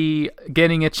me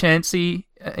getting a Chansey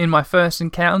in my first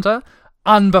encounter,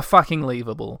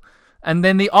 unbefucking-leavable. And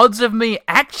then the odds of me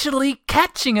actually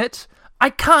catching it, I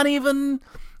can't even...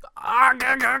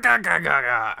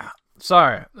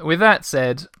 So, with that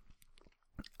said,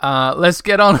 let's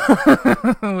get on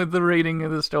with the reading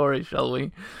of the story, shall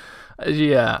we?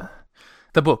 Yeah.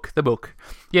 The book.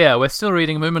 Yeah, we're still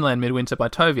reading Moominland Midwinter by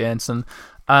Tove Jansson.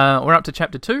 We're up to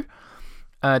Chapter 2.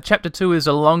 Chapter 2 is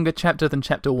a longer chapter than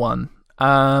Chapter 1.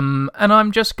 And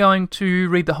I'm just going to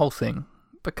read the whole thing,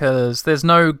 because there's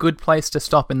no good place to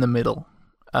stop in the middle.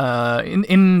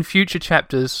 In future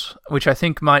chapters, which I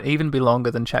think might even be longer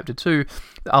than Chapter 2,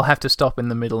 I'll have to stop in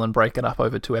the middle and break it up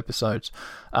over 2 episodes.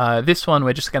 This one,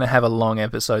 we're just going to have a long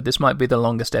episode. This might be the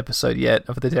longest episode yet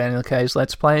of the Daniel K's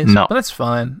Let's Plays, No. But that's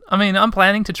fine. I mean, I'm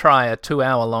planning to try a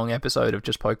 2-hour-long episode of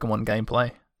just Pokemon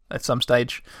gameplay at some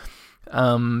stage,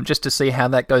 just to see how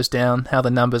that goes down, how the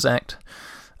numbers act.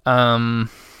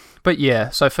 But yeah,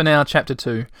 so for now, Chapter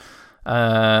 2,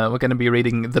 we're going to be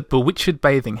reading The Bewitched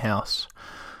Bathing House.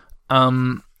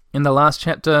 In the last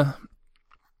chapter,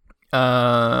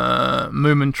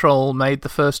 Moomin Troll made the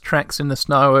first tracks in the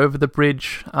snow over the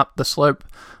bridge, up the slope.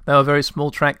 They were very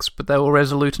small tracks, but they were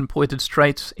resolute and pointed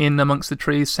straight in amongst the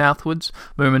trees southwards.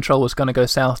 Moomin Troll was going to go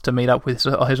south to meet up with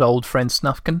his old friend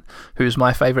Snufkin, who's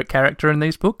my favourite character in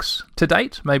these books to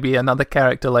date. Maybe another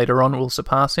character later on will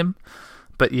surpass him.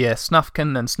 But yeah,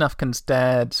 Snufkin and Snufkin's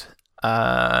dad...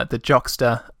 the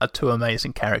Jockster are 2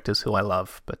 amazing characters who I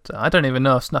love, but I don't even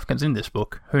know if Snufkin's in this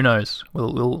book. Who knows?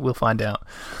 We'll find out.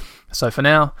 So for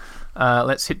now,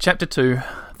 let's hit Chapter 2,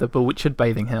 The Bewitched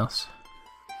Bathing House.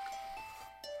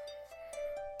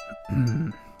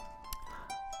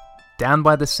 Down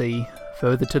by the sea,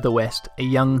 further to the west, a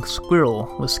young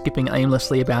squirrel was skipping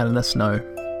aimlessly about in the snow.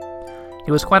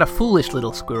 He was quite a foolish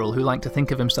little squirrel who liked to think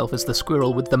of himself as the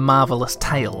squirrel with the marvellous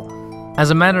tail. As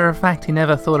a matter of fact, he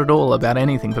never thought at all about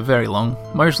anything for very long.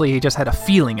 Mostly he just had a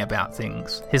feeling about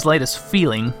things. His latest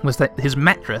feeling was that his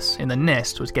mattress in the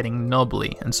nest was getting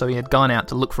knobbly, and so he had gone out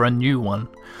to look for a new one.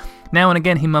 Now and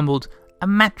again he mumbled, "A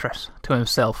mattress," to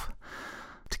himself,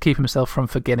 to keep himself from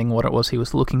forgetting what it was he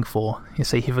was looking for. You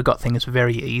see, he forgot things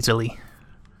very easily.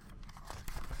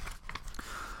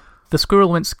 The squirrel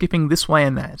went skipping this way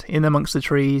and that, in amongst the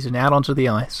trees and out onto the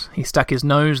ice. He stuck his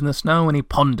nose in the snow and he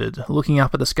pondered. Looking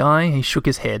up at the sky, he shook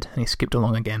his head and he skipped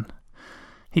along again.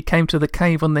 He came to the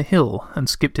cave on the hill and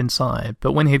skipped inside,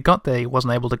 but when he had got there he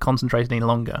wasn't able to concentrate any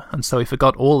longer, and so he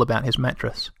forgot all about his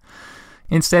mattress.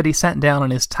 Instead, he sat down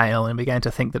on his tail and began to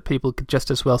think that people could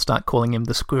just as well start calling him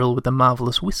the squirrel with the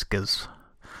marvellous whiskers.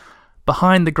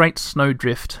 Behind the great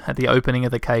snowdrift at the opening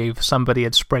of the cave, somebody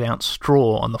had spread out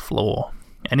straw on the floor,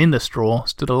 and in the straw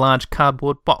stood a large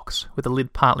cardboard box with the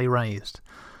lid partly raised.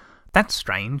 "That's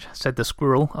strange," said the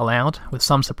squirrel aloud, with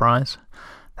some surprise.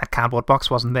 "That cardboard box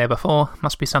wasn't there before.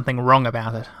 Must be something wrong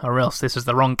about it, or else this is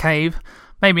the wrong cave.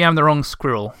 Maybe I'm the wrong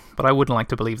squirrel, but I wouldn't like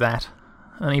to believe that."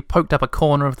 And he poked up a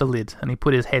corner of the lid, and he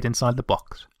put his head inside the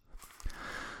box.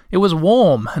 It was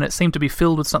warm, and it seemed to be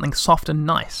filled with something soft and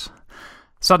nice.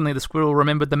 Suddenly the squirrel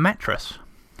remembered the mattress.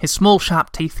 His small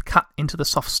sharp teeth cut into the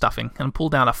soft stuffing and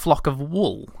pulled out a flock of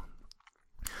wool.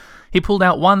 He pulled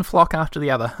out one flock after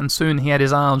the other, and soon he had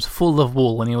his arms full of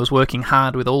wool and he was working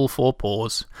hard with all 4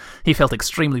 paws. He felt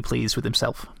extremely pleased with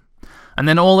himself. And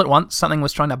then all at once something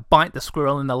was trying to bite the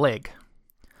squirrel in the leg.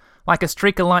 Like a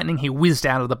streak of lightning he whizzed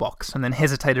out of the box, and then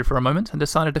hesitated for a moment and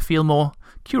decided to feel more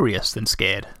curious than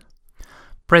scared.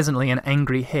 Presently an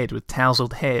angry head with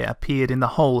tousled hair appeared in the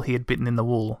hole he had bitten in the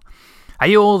wool. "Are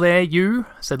you all there, you?"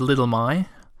 said Little My.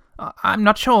 "I'm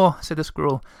not sure," said the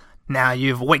squirrel. "Now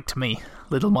you've waked me,"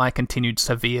 Little My continued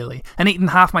severely, "and eaten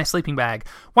half my sleeping bag.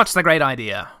 What's the great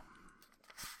idea?"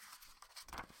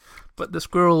 But the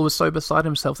squirrel was so beside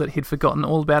himself that he'd forgotten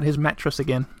all about his mattress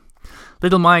again.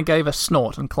 Little My gave a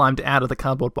snort and climbed out of the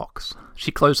cardboard box.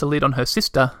 She closed the lid on her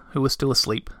sister, who was still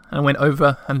asleep, and went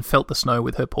over and felt the snow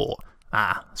with her paw.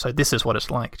 "Ah, so this is what it's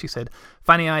like," she said.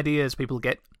 "Funny ideas people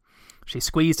get." She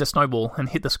squeezed a snowball and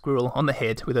hit the squirrel on the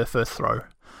head with her first throw,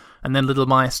 and then Little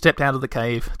My stepped out of the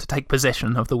cave to take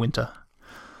possession of the winter.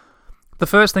 The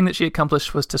first thing that she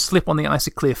accomplished was to slip on the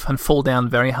icy cliff and fall down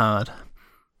very hard.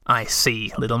 "I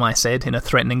see," Little My said in a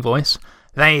threatening voice.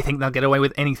 "They think they'll get away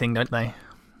with anything, don't they?"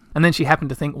 And then she happened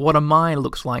to think what a My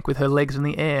looks like with her legs in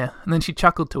the air, and then she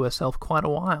chuckled to herself quite a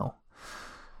while.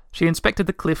 She inspected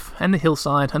the cliff and the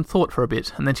hillside and thought for a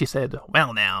bit, and then she said,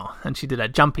 "Well now," and she did a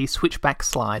jumpy switchback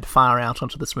slide far out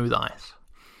onto the smooth ice.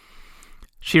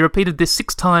 She repeated this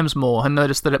 6 times more and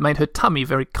noticed that it made her tummy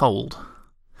very cold.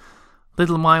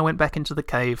 Little My went back into the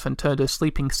cave and turned her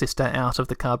sleeping sister out of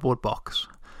the cardboard box.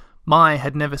 My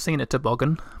had never seen a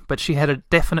toboggan, but she had a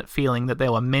definite feeling that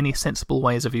there were many sensible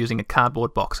ways of using a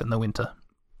cardboard box in the winter.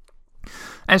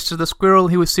 As to the squirrel,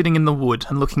 he was sitting in the wood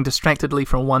and looking distractedly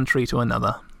from one tree to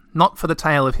another. Not for the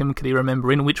tale of him could he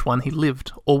remember in which one he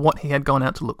lived, or what he had gone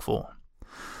out to look for.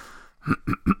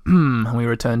 We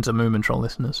return to Moomintroll,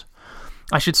 listeners.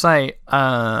 I should say,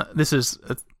 this is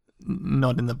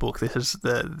not in the book. This is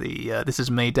this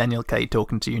is me, Daniel K,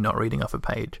 talking to you, not reading off a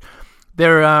page.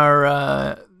 There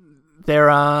are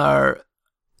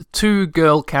two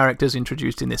girl characters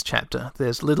introduced in this chapter.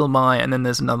 There's Little Mai, and then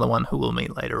there's another one who we'll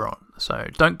meet later on. So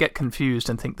don't get confused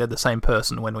and think they're the same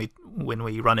person when we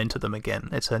run into them again.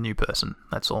 It's a new person,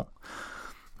 that's all.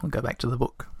 We'll go back to the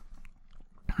book.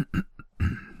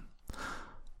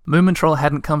 Moomintroll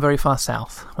hadn't come very far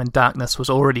south when darkness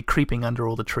was already creeping under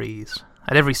all the trees.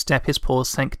 At every step his paws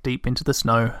sank deep into the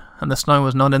snow, and the snow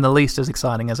was not in the least as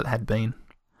exciting as it had been.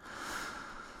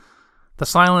 The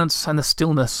silence and the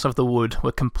stillness of the wood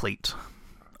were complete.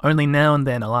 Only now and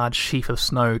then a large sheaf of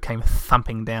snow came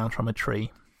thumping down from a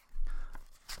tree.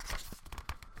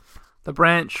 The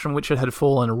branch from which it had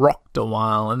fallen rocked a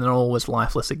while, and then all was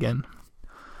lifeless again.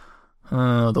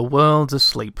 Oh, the world's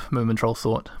asleep, Moomintroll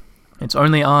thought. It's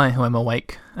only I who am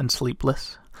awake and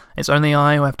sleepless. It's only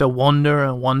I who have to wander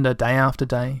and wander day after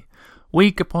day,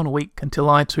 week upon week, until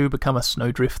I too become a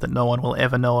snowdrift that no one will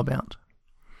ever know about.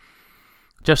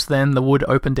 Just then the wood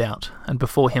opened out, and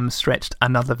before him stretched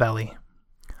another valley.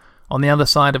 On the other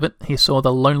side of it he saw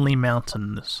the lonely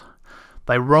mountains.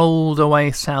 They rolled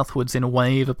away southwards in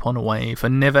wave upon wave,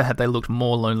 and never had they looked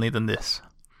more lonely than this.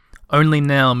 Only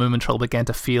now Moomintroll began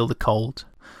to feel the cold.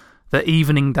 The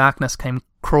evening darkness came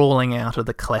crawling out of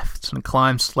the clefts and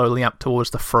climbed slowly up towards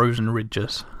the frozen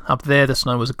ridges. Up there the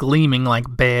snow was gleaming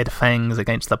like bared fangs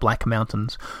against the black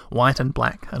mountains, white and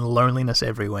black, and loneliness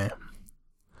everywhere.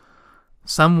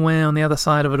 Somewhere on the other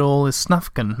side of it all is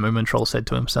Snufkin, Moomintroll said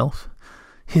to himself.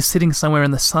 He's sitting somewhere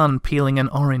in the sun peeling an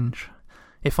orange.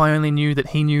 If I only knew that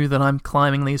he knew that I'm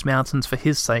climbing these mountains for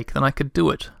his sake, then I could do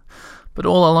it. But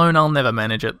all alone I'll never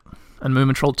manage it. And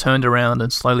Moomintroll turned around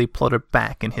and slowly plodded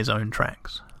back in his own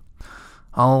tracks.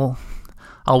 I'll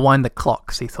wind the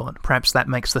clocks, he thought. Perhaps that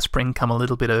makes the spring come a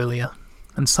little bit earlier,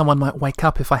 and someone might wake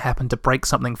up if I happen to break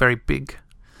something very big.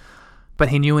 But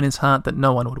he knew in his heart that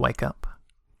no one would wake up.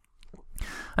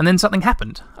 And then something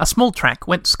happened. A small track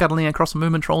went scuttling across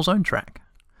Moomintroll's own track.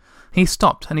 He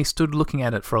stopped and he stood looking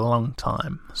at it for a long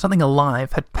time. Something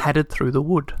alive had padded through the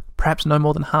wood, perhaps no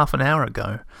more than half an hour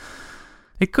ago.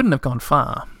 It couldn't have gone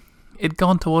far. It had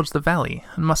gone towards the valley,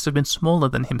 and must have been smaller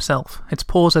than himself. Its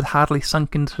paws had hardly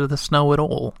sunk into the snow at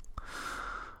all.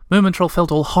 Moomintroll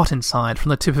felt all hot inside, from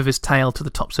the tip of his tail to the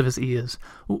tops of his ears.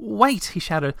 "Wait!" he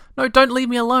shouted. "No, don't leave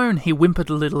me alone!" He whimpered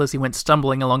a little as he went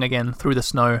stumbling along again through the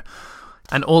snow,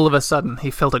 and all of a sudden he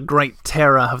felt a great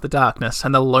terror of the darkness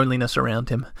and the loneliness around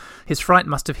him. His fright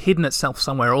must have hidden itself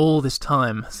somewhere all this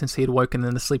time, since he had woken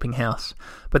in the sleeping house,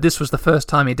 but this was the first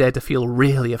time he dared to feel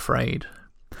really afraid.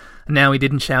 Now he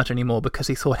didn't shout any more because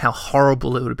he thought how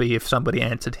horrible it would be if somebody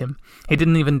answered him. He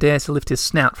didn't even dare to lift his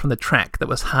snout from the track that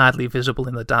was hardly visible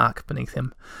in the dark beneath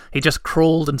him. He just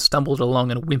crawled and stumbled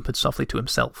along and whimpered softly to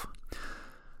himself.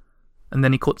 And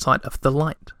then he caught sight of the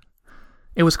light.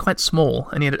 It was quite small,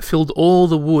 and yet it filled all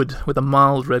the wood with a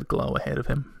mild red glow ahead of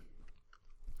him.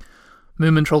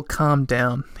 Moomintroll calmed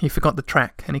down. He forgot the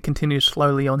track, and he continued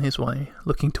slowly on his way,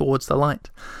 looking towards the light,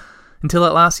 until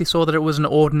at last he saw that it was an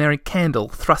ordinary candle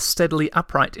thrust steadily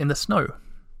upright in the snow.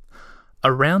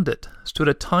 Around it stood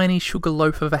a tiny sugar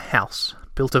loaf of a house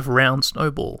built of round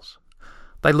snowballs.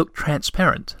 They looked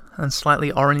transparent and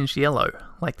slightly orange-yellow,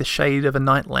 like the shade of a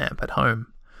night lamp at home.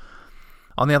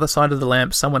 On the other side of the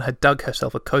lamp someone had dug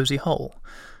herself a cosy hole,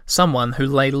 someone who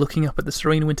lay looking up at the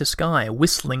serene winter sky,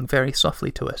 whistling very softly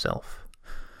to herself.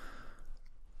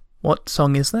 "What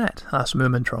song is that?" asked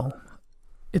Moomintroll.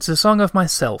 "It's a song of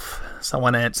myself,"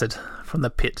 someone answered from the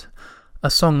pit. "A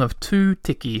song of Two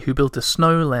Tiki who built a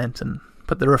snow lantern,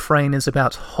 but the refrain is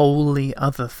about wholly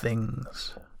other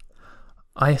things."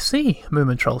 "I see,"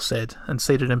 Moomintroll said, and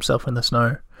seated himself in the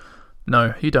snow.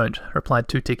 "No, you don't," replied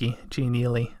Two Tiki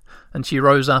genially, and she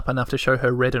rose up enough to show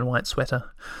her red and white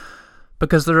sweater.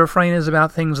 "Because the refrain is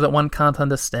about things that one can't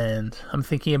understand. I'm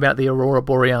thinking about the Aurora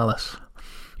Borealis.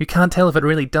 You can't tell if it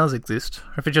really does exist,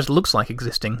 or if it just looks like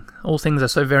existing. All things are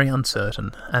so very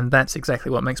uncertain, and that's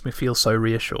exactly what makes me feel so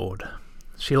reassured."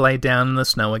 She lay down in the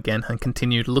snow again and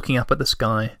continued looking up at the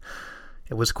sky.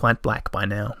 It was quite black by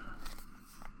now.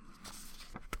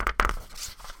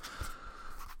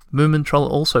 Moomintroll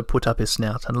also put up his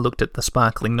snout and looked at the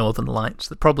sparkling northern lights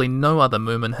that probably no other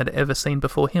Moomin had ever seen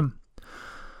before him.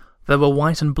 They were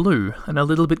white and blue, and a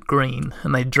little bit green,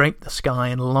 and they draped the sky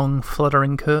in long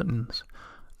fluttering curtains.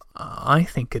 "I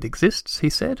think it exists," he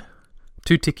said.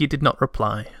 Two Tiki did not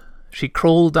reply. She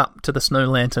crawled up to the snow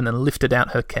lantern and lifted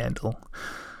out her candle.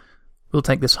 "We'll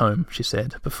take this home," she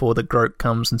said, "before the Groke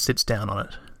comes and sits down on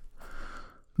it."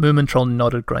 Moomintroll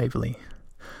nodded gravely.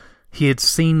 He had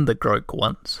seen the Groke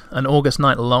once, an August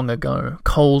night long ago,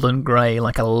 cold and grey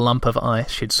like a lump of ice.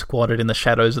 She'd squatted in the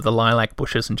shadows of the lilac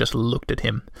bushes and just looked at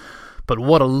him. But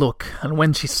what a look! And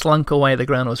when she slunk away, the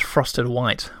ground was frosted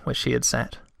white where she had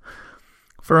sat.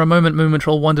 For a moment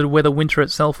Moomintroll wondered whether winter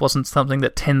itself wasn't something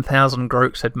that 10,000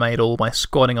 Grokes had made all by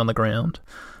squatting on the ground,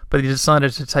 but he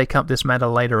decided to take up this matter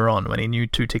later on when he knew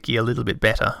Tutiki a little bit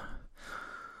better.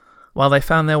 While they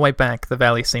found their way back, the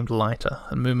valley seemed lighter,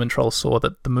 and Moomintroll saw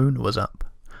that the moon was up.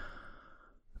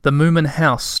 The Moomin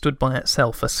house stood by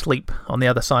itself, asleep, on the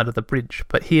other side of the bridge,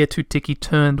 but here Tutiki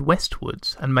turned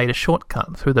westwards and made a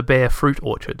shortcut through the bare fruit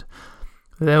orchard.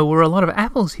 "There were a lot of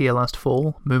apples here last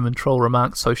fall," Moomintroll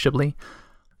remarked sociably.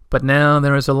 "But now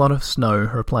there is a lot of snow,"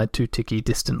 replied Tutiki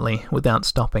distantly, without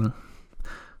stopping.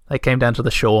 They came down to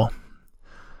the shore.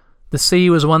 The sea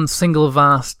was one single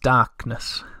vast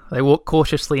darkness. They walked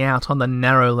cautiously out on the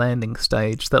narrow landing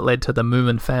stage that led to the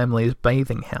Moomin family's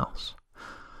bathing house.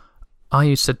 "I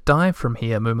used to dive from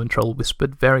here," Moomintroll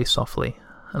whispered very softly,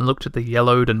 and looked at the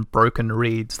yellowed and broken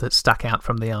reeds that stuck out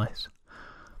from the ice.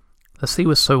 "The sea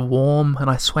was so warm, and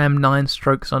I swam 9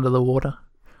 strokes under the water."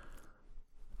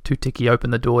 Tutiki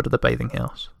opened the door to the bathing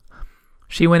house.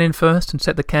 She went in first and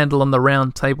set the candle on the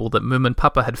round table that Moomin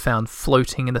Papa had found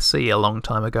floating in the sea a long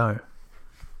time ago.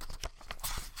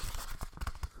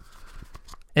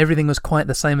 Everything was quite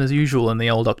the same as usual in the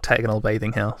old octagonal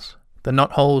bathing house. The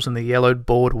knotholes in the yellowed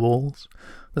board walls,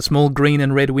 the small green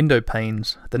and red window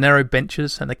panes, the narrow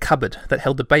benches, and the cupboard that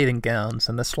held the bathing gowns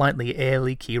and the slightly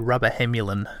air-leaky rubber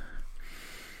hemulan.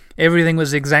 Everything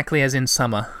was exactly as in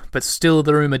summer, but still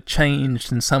the room had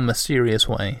changed in some mysterious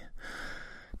way.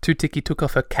 Tutiki took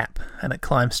off her cap, and it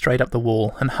climbed straight up the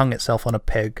wall and hung itself on a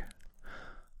peg.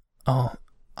 "Oh,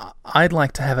 I'd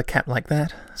like to have a cap like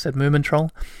that," said Moomintroll.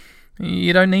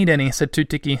 "You don't need any," said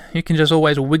Tutiki. "You can just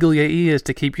always wiggle your ears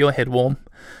to keep your head warm.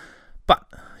 But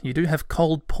you do have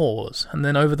cold paws." And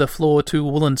then over the floor 2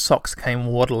 woolen socks came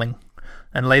waddling,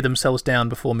 and laid themselves down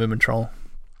before Moomintroll.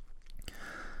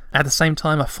 At the same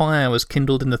time, a fire was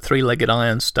kindled in the 3-legged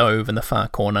iron stove in the far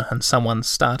corner, and someone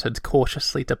started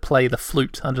cautiously to play the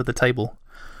flute under the table.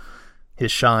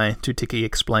 "He's shy," Tutiki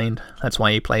explained. "That's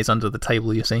why he plays under the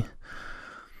table, you see."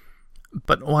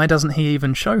 "But why doesn't he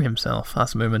even show himself?"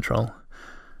 asked Moomintroll.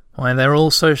 "Why, they're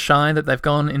all so shy that they've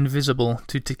gone invisible,"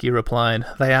 Tutiki replied.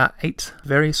 "They are 8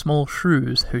 very small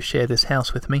shrews who share this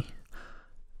house with me."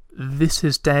 "This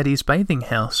is Daddy's bathing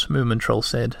house," Moomintroll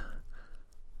said.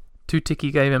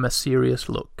 Tutiki gave him a serious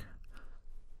look.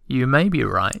 "You may be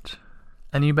right,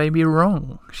 and you may be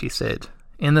wrong," she said.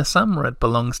 "In the summer it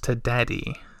belongs to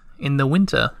Daddy. In the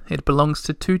winter it belongs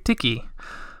to Tutiki."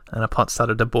 And a pot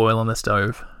started to boil on the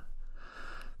stove.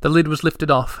 The lid was lifted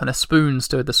off, and a spoon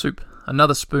stirred the soup.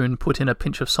 Another spoon put in a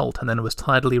pinch of salt, and then it was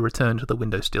tidily returned to the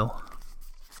windowsill.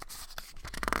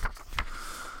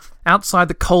 Outside,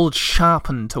 the cold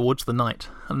sharpened towards the night,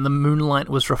 and the moonlight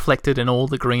was reflected in all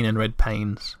the green and red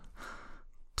panes.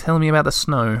 "Tell me about the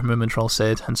snow," Moomintroll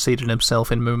said, and seated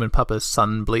himself in Moomin Papa's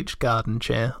sun-bleached garden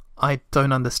chair. "I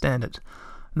don't understand it."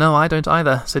 "No, I don't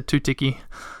either," said Tutiki.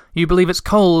 "You believe it's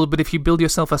cold, but if you build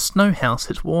yourself a snow house,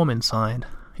 it's warm inside.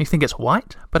 You think it's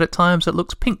white, but at times it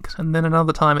looks pink, and then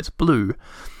another time it's blue.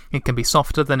 It can be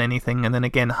softer than anything, and then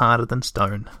again harder than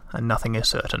stone, and nothing is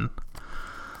certain."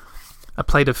 A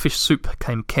plate of fish soup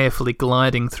came carefully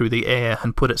gliding through the air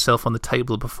and put itself on the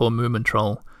table before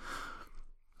Moomintroll.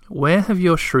 "Where have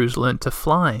your shrews learnt to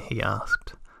fly?" he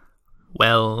asked.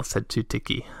 "Well," said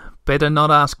Tutiki, "better not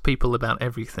ask people about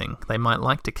everything. They might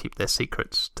like to keep their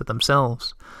secrets to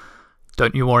themselves.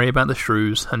 Don't you worry about the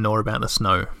shrews, and nor about the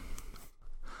snow."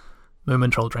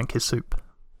 Moomintroll drank his soup.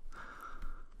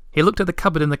 He looked at the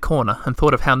cupboard in the corner and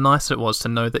thought of how nice it was to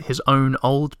know that his own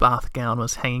old bath gown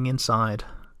was hanging inside,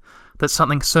 that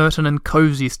something certain and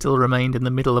cosy still remained in the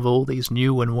middle of all these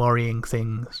new and worrying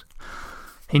things.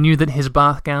 He knew that his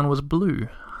bath gown was blue,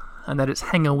 and that its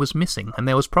hanger was missing, and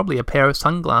there was probably a pair of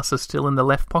sunglasses still in the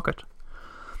left pocket.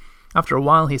 After a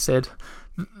while he said,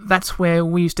 "That's where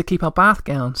we used to keep our bath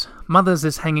gowns. Mother's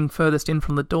is hanging furthest in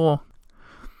from the door."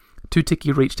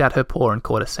 Tutiki reached out her paw and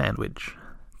caught a sandwich.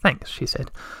 "Thanks," she said.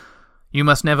 "You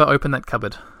must never open that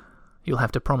cupboard. You'll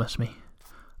have to promise me."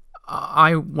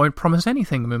 "I won't promise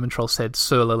anything," Moomintroll said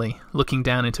surlily, looking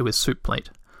down into his soup plate.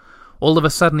 All of a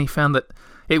sudden he found that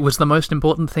it was the most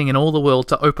important thing in all the world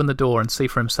to open the door and see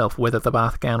for himself whether the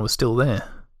bath gown was still there.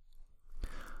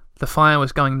 The fire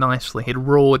was going nicely. It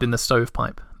roared in the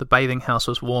stovepipe. The bathing house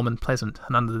was warm and pleasant,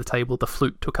 and under the table the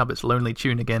flute took up its lonely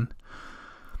tune again.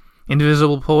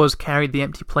 Invisible paws carried the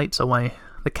empty plates away.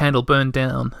 The candle burned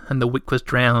down, and the wick was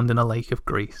drowned in a lake of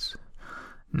grease.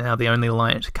 Now the only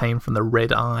light came from the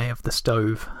red eye of the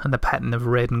stove and the pattern of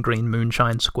red and green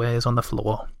moonshine squares on the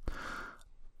floor.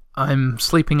 "I'm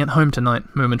sleeping at home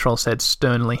tonight," Moomintroll said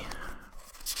sternly.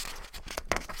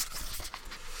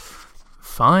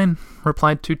 "Fine,"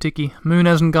 replied Tootiki. "Moon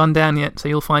hasn't gone down yet, so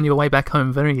you'll find your way back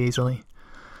home very easily."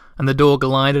 And the door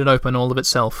glided open all of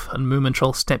itself, and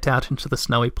Moomintroll stepped out into the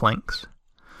snowy planks.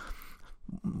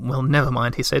 "Well, never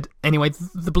mind," he said. "Anyway,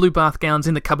 the blue bath gown's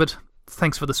in the cupboard.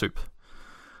 Thanks for the soup."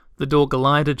 The door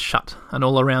glided shut, and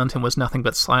all around him was nothing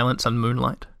but silence and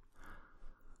moonlight.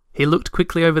 He looked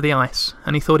quickly over the ice,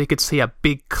 and he thought he could see a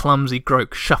big, clumsy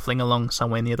Groke shuffling along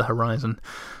somewhere near the horizon.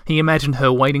 He imagined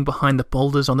her waiting behind the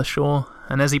boulders on the shore,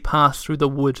 and as he passed through the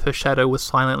wood, her shadow was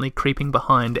silently creeping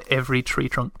behind every tree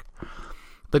trunk.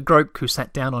 The Groke who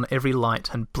sat down on every light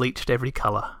and bleached every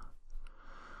colour.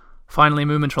 Finally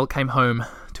Moomintroll came home,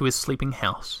 to his sleeping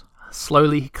house.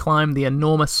 Slowly he climbed the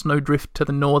enormous snowdrift to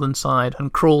the northern side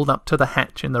and crawled up to the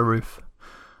hatch in the roof.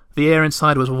 The air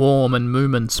inside was warm and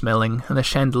Moomin-smelling, and the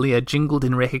chandelier jingled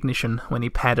in recognition when he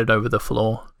padded over the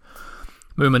floor.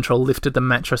 Moomintroll lifted the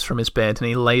mattress from his bed and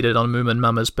he laid it on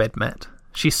Moomin-Mama's bed mat.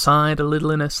 She sighed a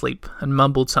little in her sleep and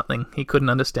mumbled something he couldn't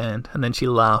understand, and then she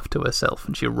laughed to herself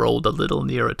and she rolled a little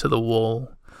nearer to the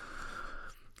wall.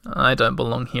 "I don't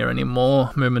belong here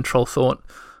anymore," Moomintroll thought.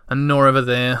 "And nor over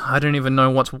there. I don't even know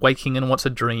what's waking and what's a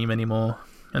dream anymore."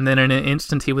 And then in an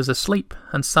instant he was asleep,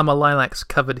 and summer lilacs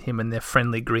covered him in their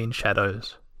friendly green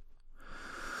shadows.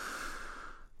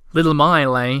 Little Mai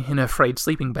lay in her frayed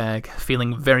sleeping bag,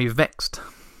 feeling very vexed.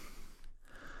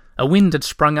 A wind had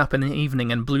sprung up in the evening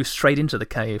and blew straight into the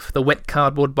cave. The wet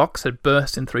cardboard box had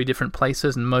burst in 3 different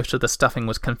places, and most of the stuffing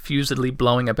was confusedly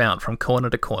blowing about from corner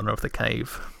to corner of the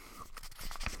cave.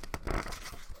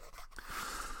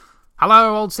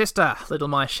 "Hello, old sister," Little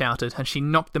Mai shouted, and she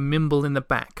knocked the Mimble in the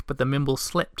back, but the Mimble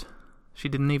slept. She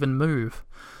didn't even move.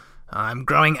 "I'm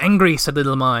growing angry," said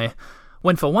Little Mai,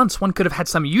 "when for once one could have had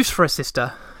some use for a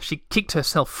sister." She kicked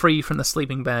herself free from the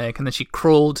sleeping bag, and then she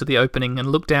crawled to the opening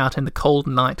and looked out in the cold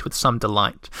night with some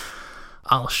delight.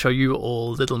 "I'll show you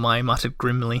all," Little Mai muttered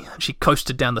grimly, and she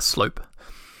coasted down the slope.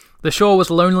 The shore was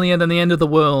lonelier than the end of the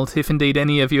world, if indeed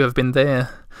any of you have been there.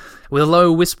 With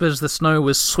low whispers the snow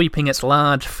was sweeping its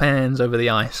large fans over the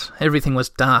ice. Everything was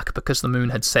dark because the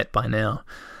moon had set by now.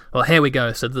 "Well, here we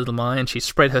go," said Little Mai, and she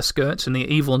spread her skirts in the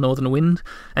evil northern wind,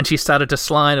 and she started to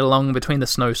slide along between the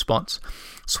snow spots,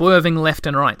 swerving left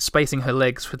and right, spacing her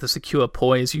legs with the secure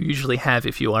poise you usually have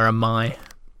if you are a Mai.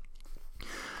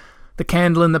 The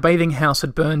candle in the bathing house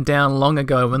had burned down long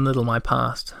ago when Little Mai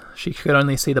passed. She could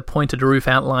only see the pointed roof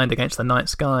outlined against the night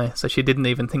sky, so she didn't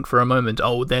even think for a moment,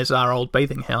 "Oh, there's our old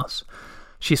bathing house."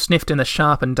 She sniffed in the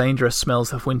sharp and dangerous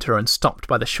smells of winter and stopped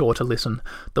by the shore to listen.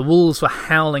 The wolves were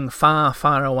howling far,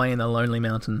 far away in the lonely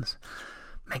mountains.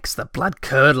 "Makes the blood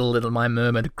curdle," Little Mai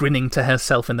murmured, grinning to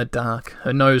herself in the dark.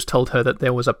 Her nose told her that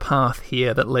there was a path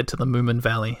here that led to the Moomin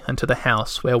Valley, and to the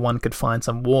house where one could find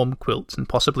some warm quilts and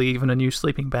possibly even a new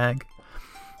sleeping bag.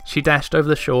 She dashed over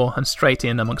the shore and straight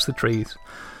in amongst the trees.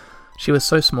 She was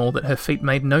so small that her feet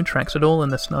made no tracks at all in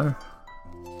the snow.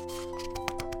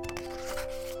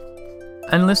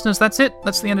 And listeners, that's it.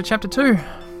 That's the end of Chapter 2.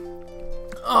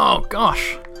 Oh,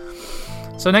 gosh.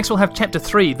 So next we'll have Chapter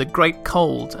 3, The Great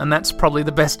Cold, and that's probably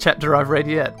the best chapter I've read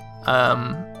yet.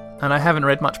 And I haven't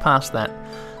read much past that.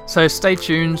 So stay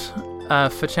tuned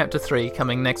for Chapter 3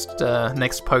 coming next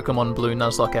Pokemon Blue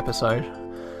Nuzlocke episode.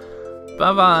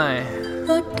 Bye-bye.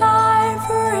 The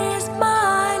diver is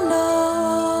my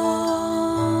love,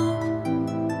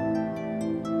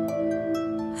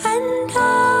 and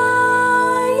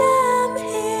I am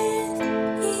his.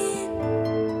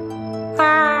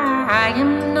 I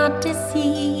am not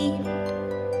deceived.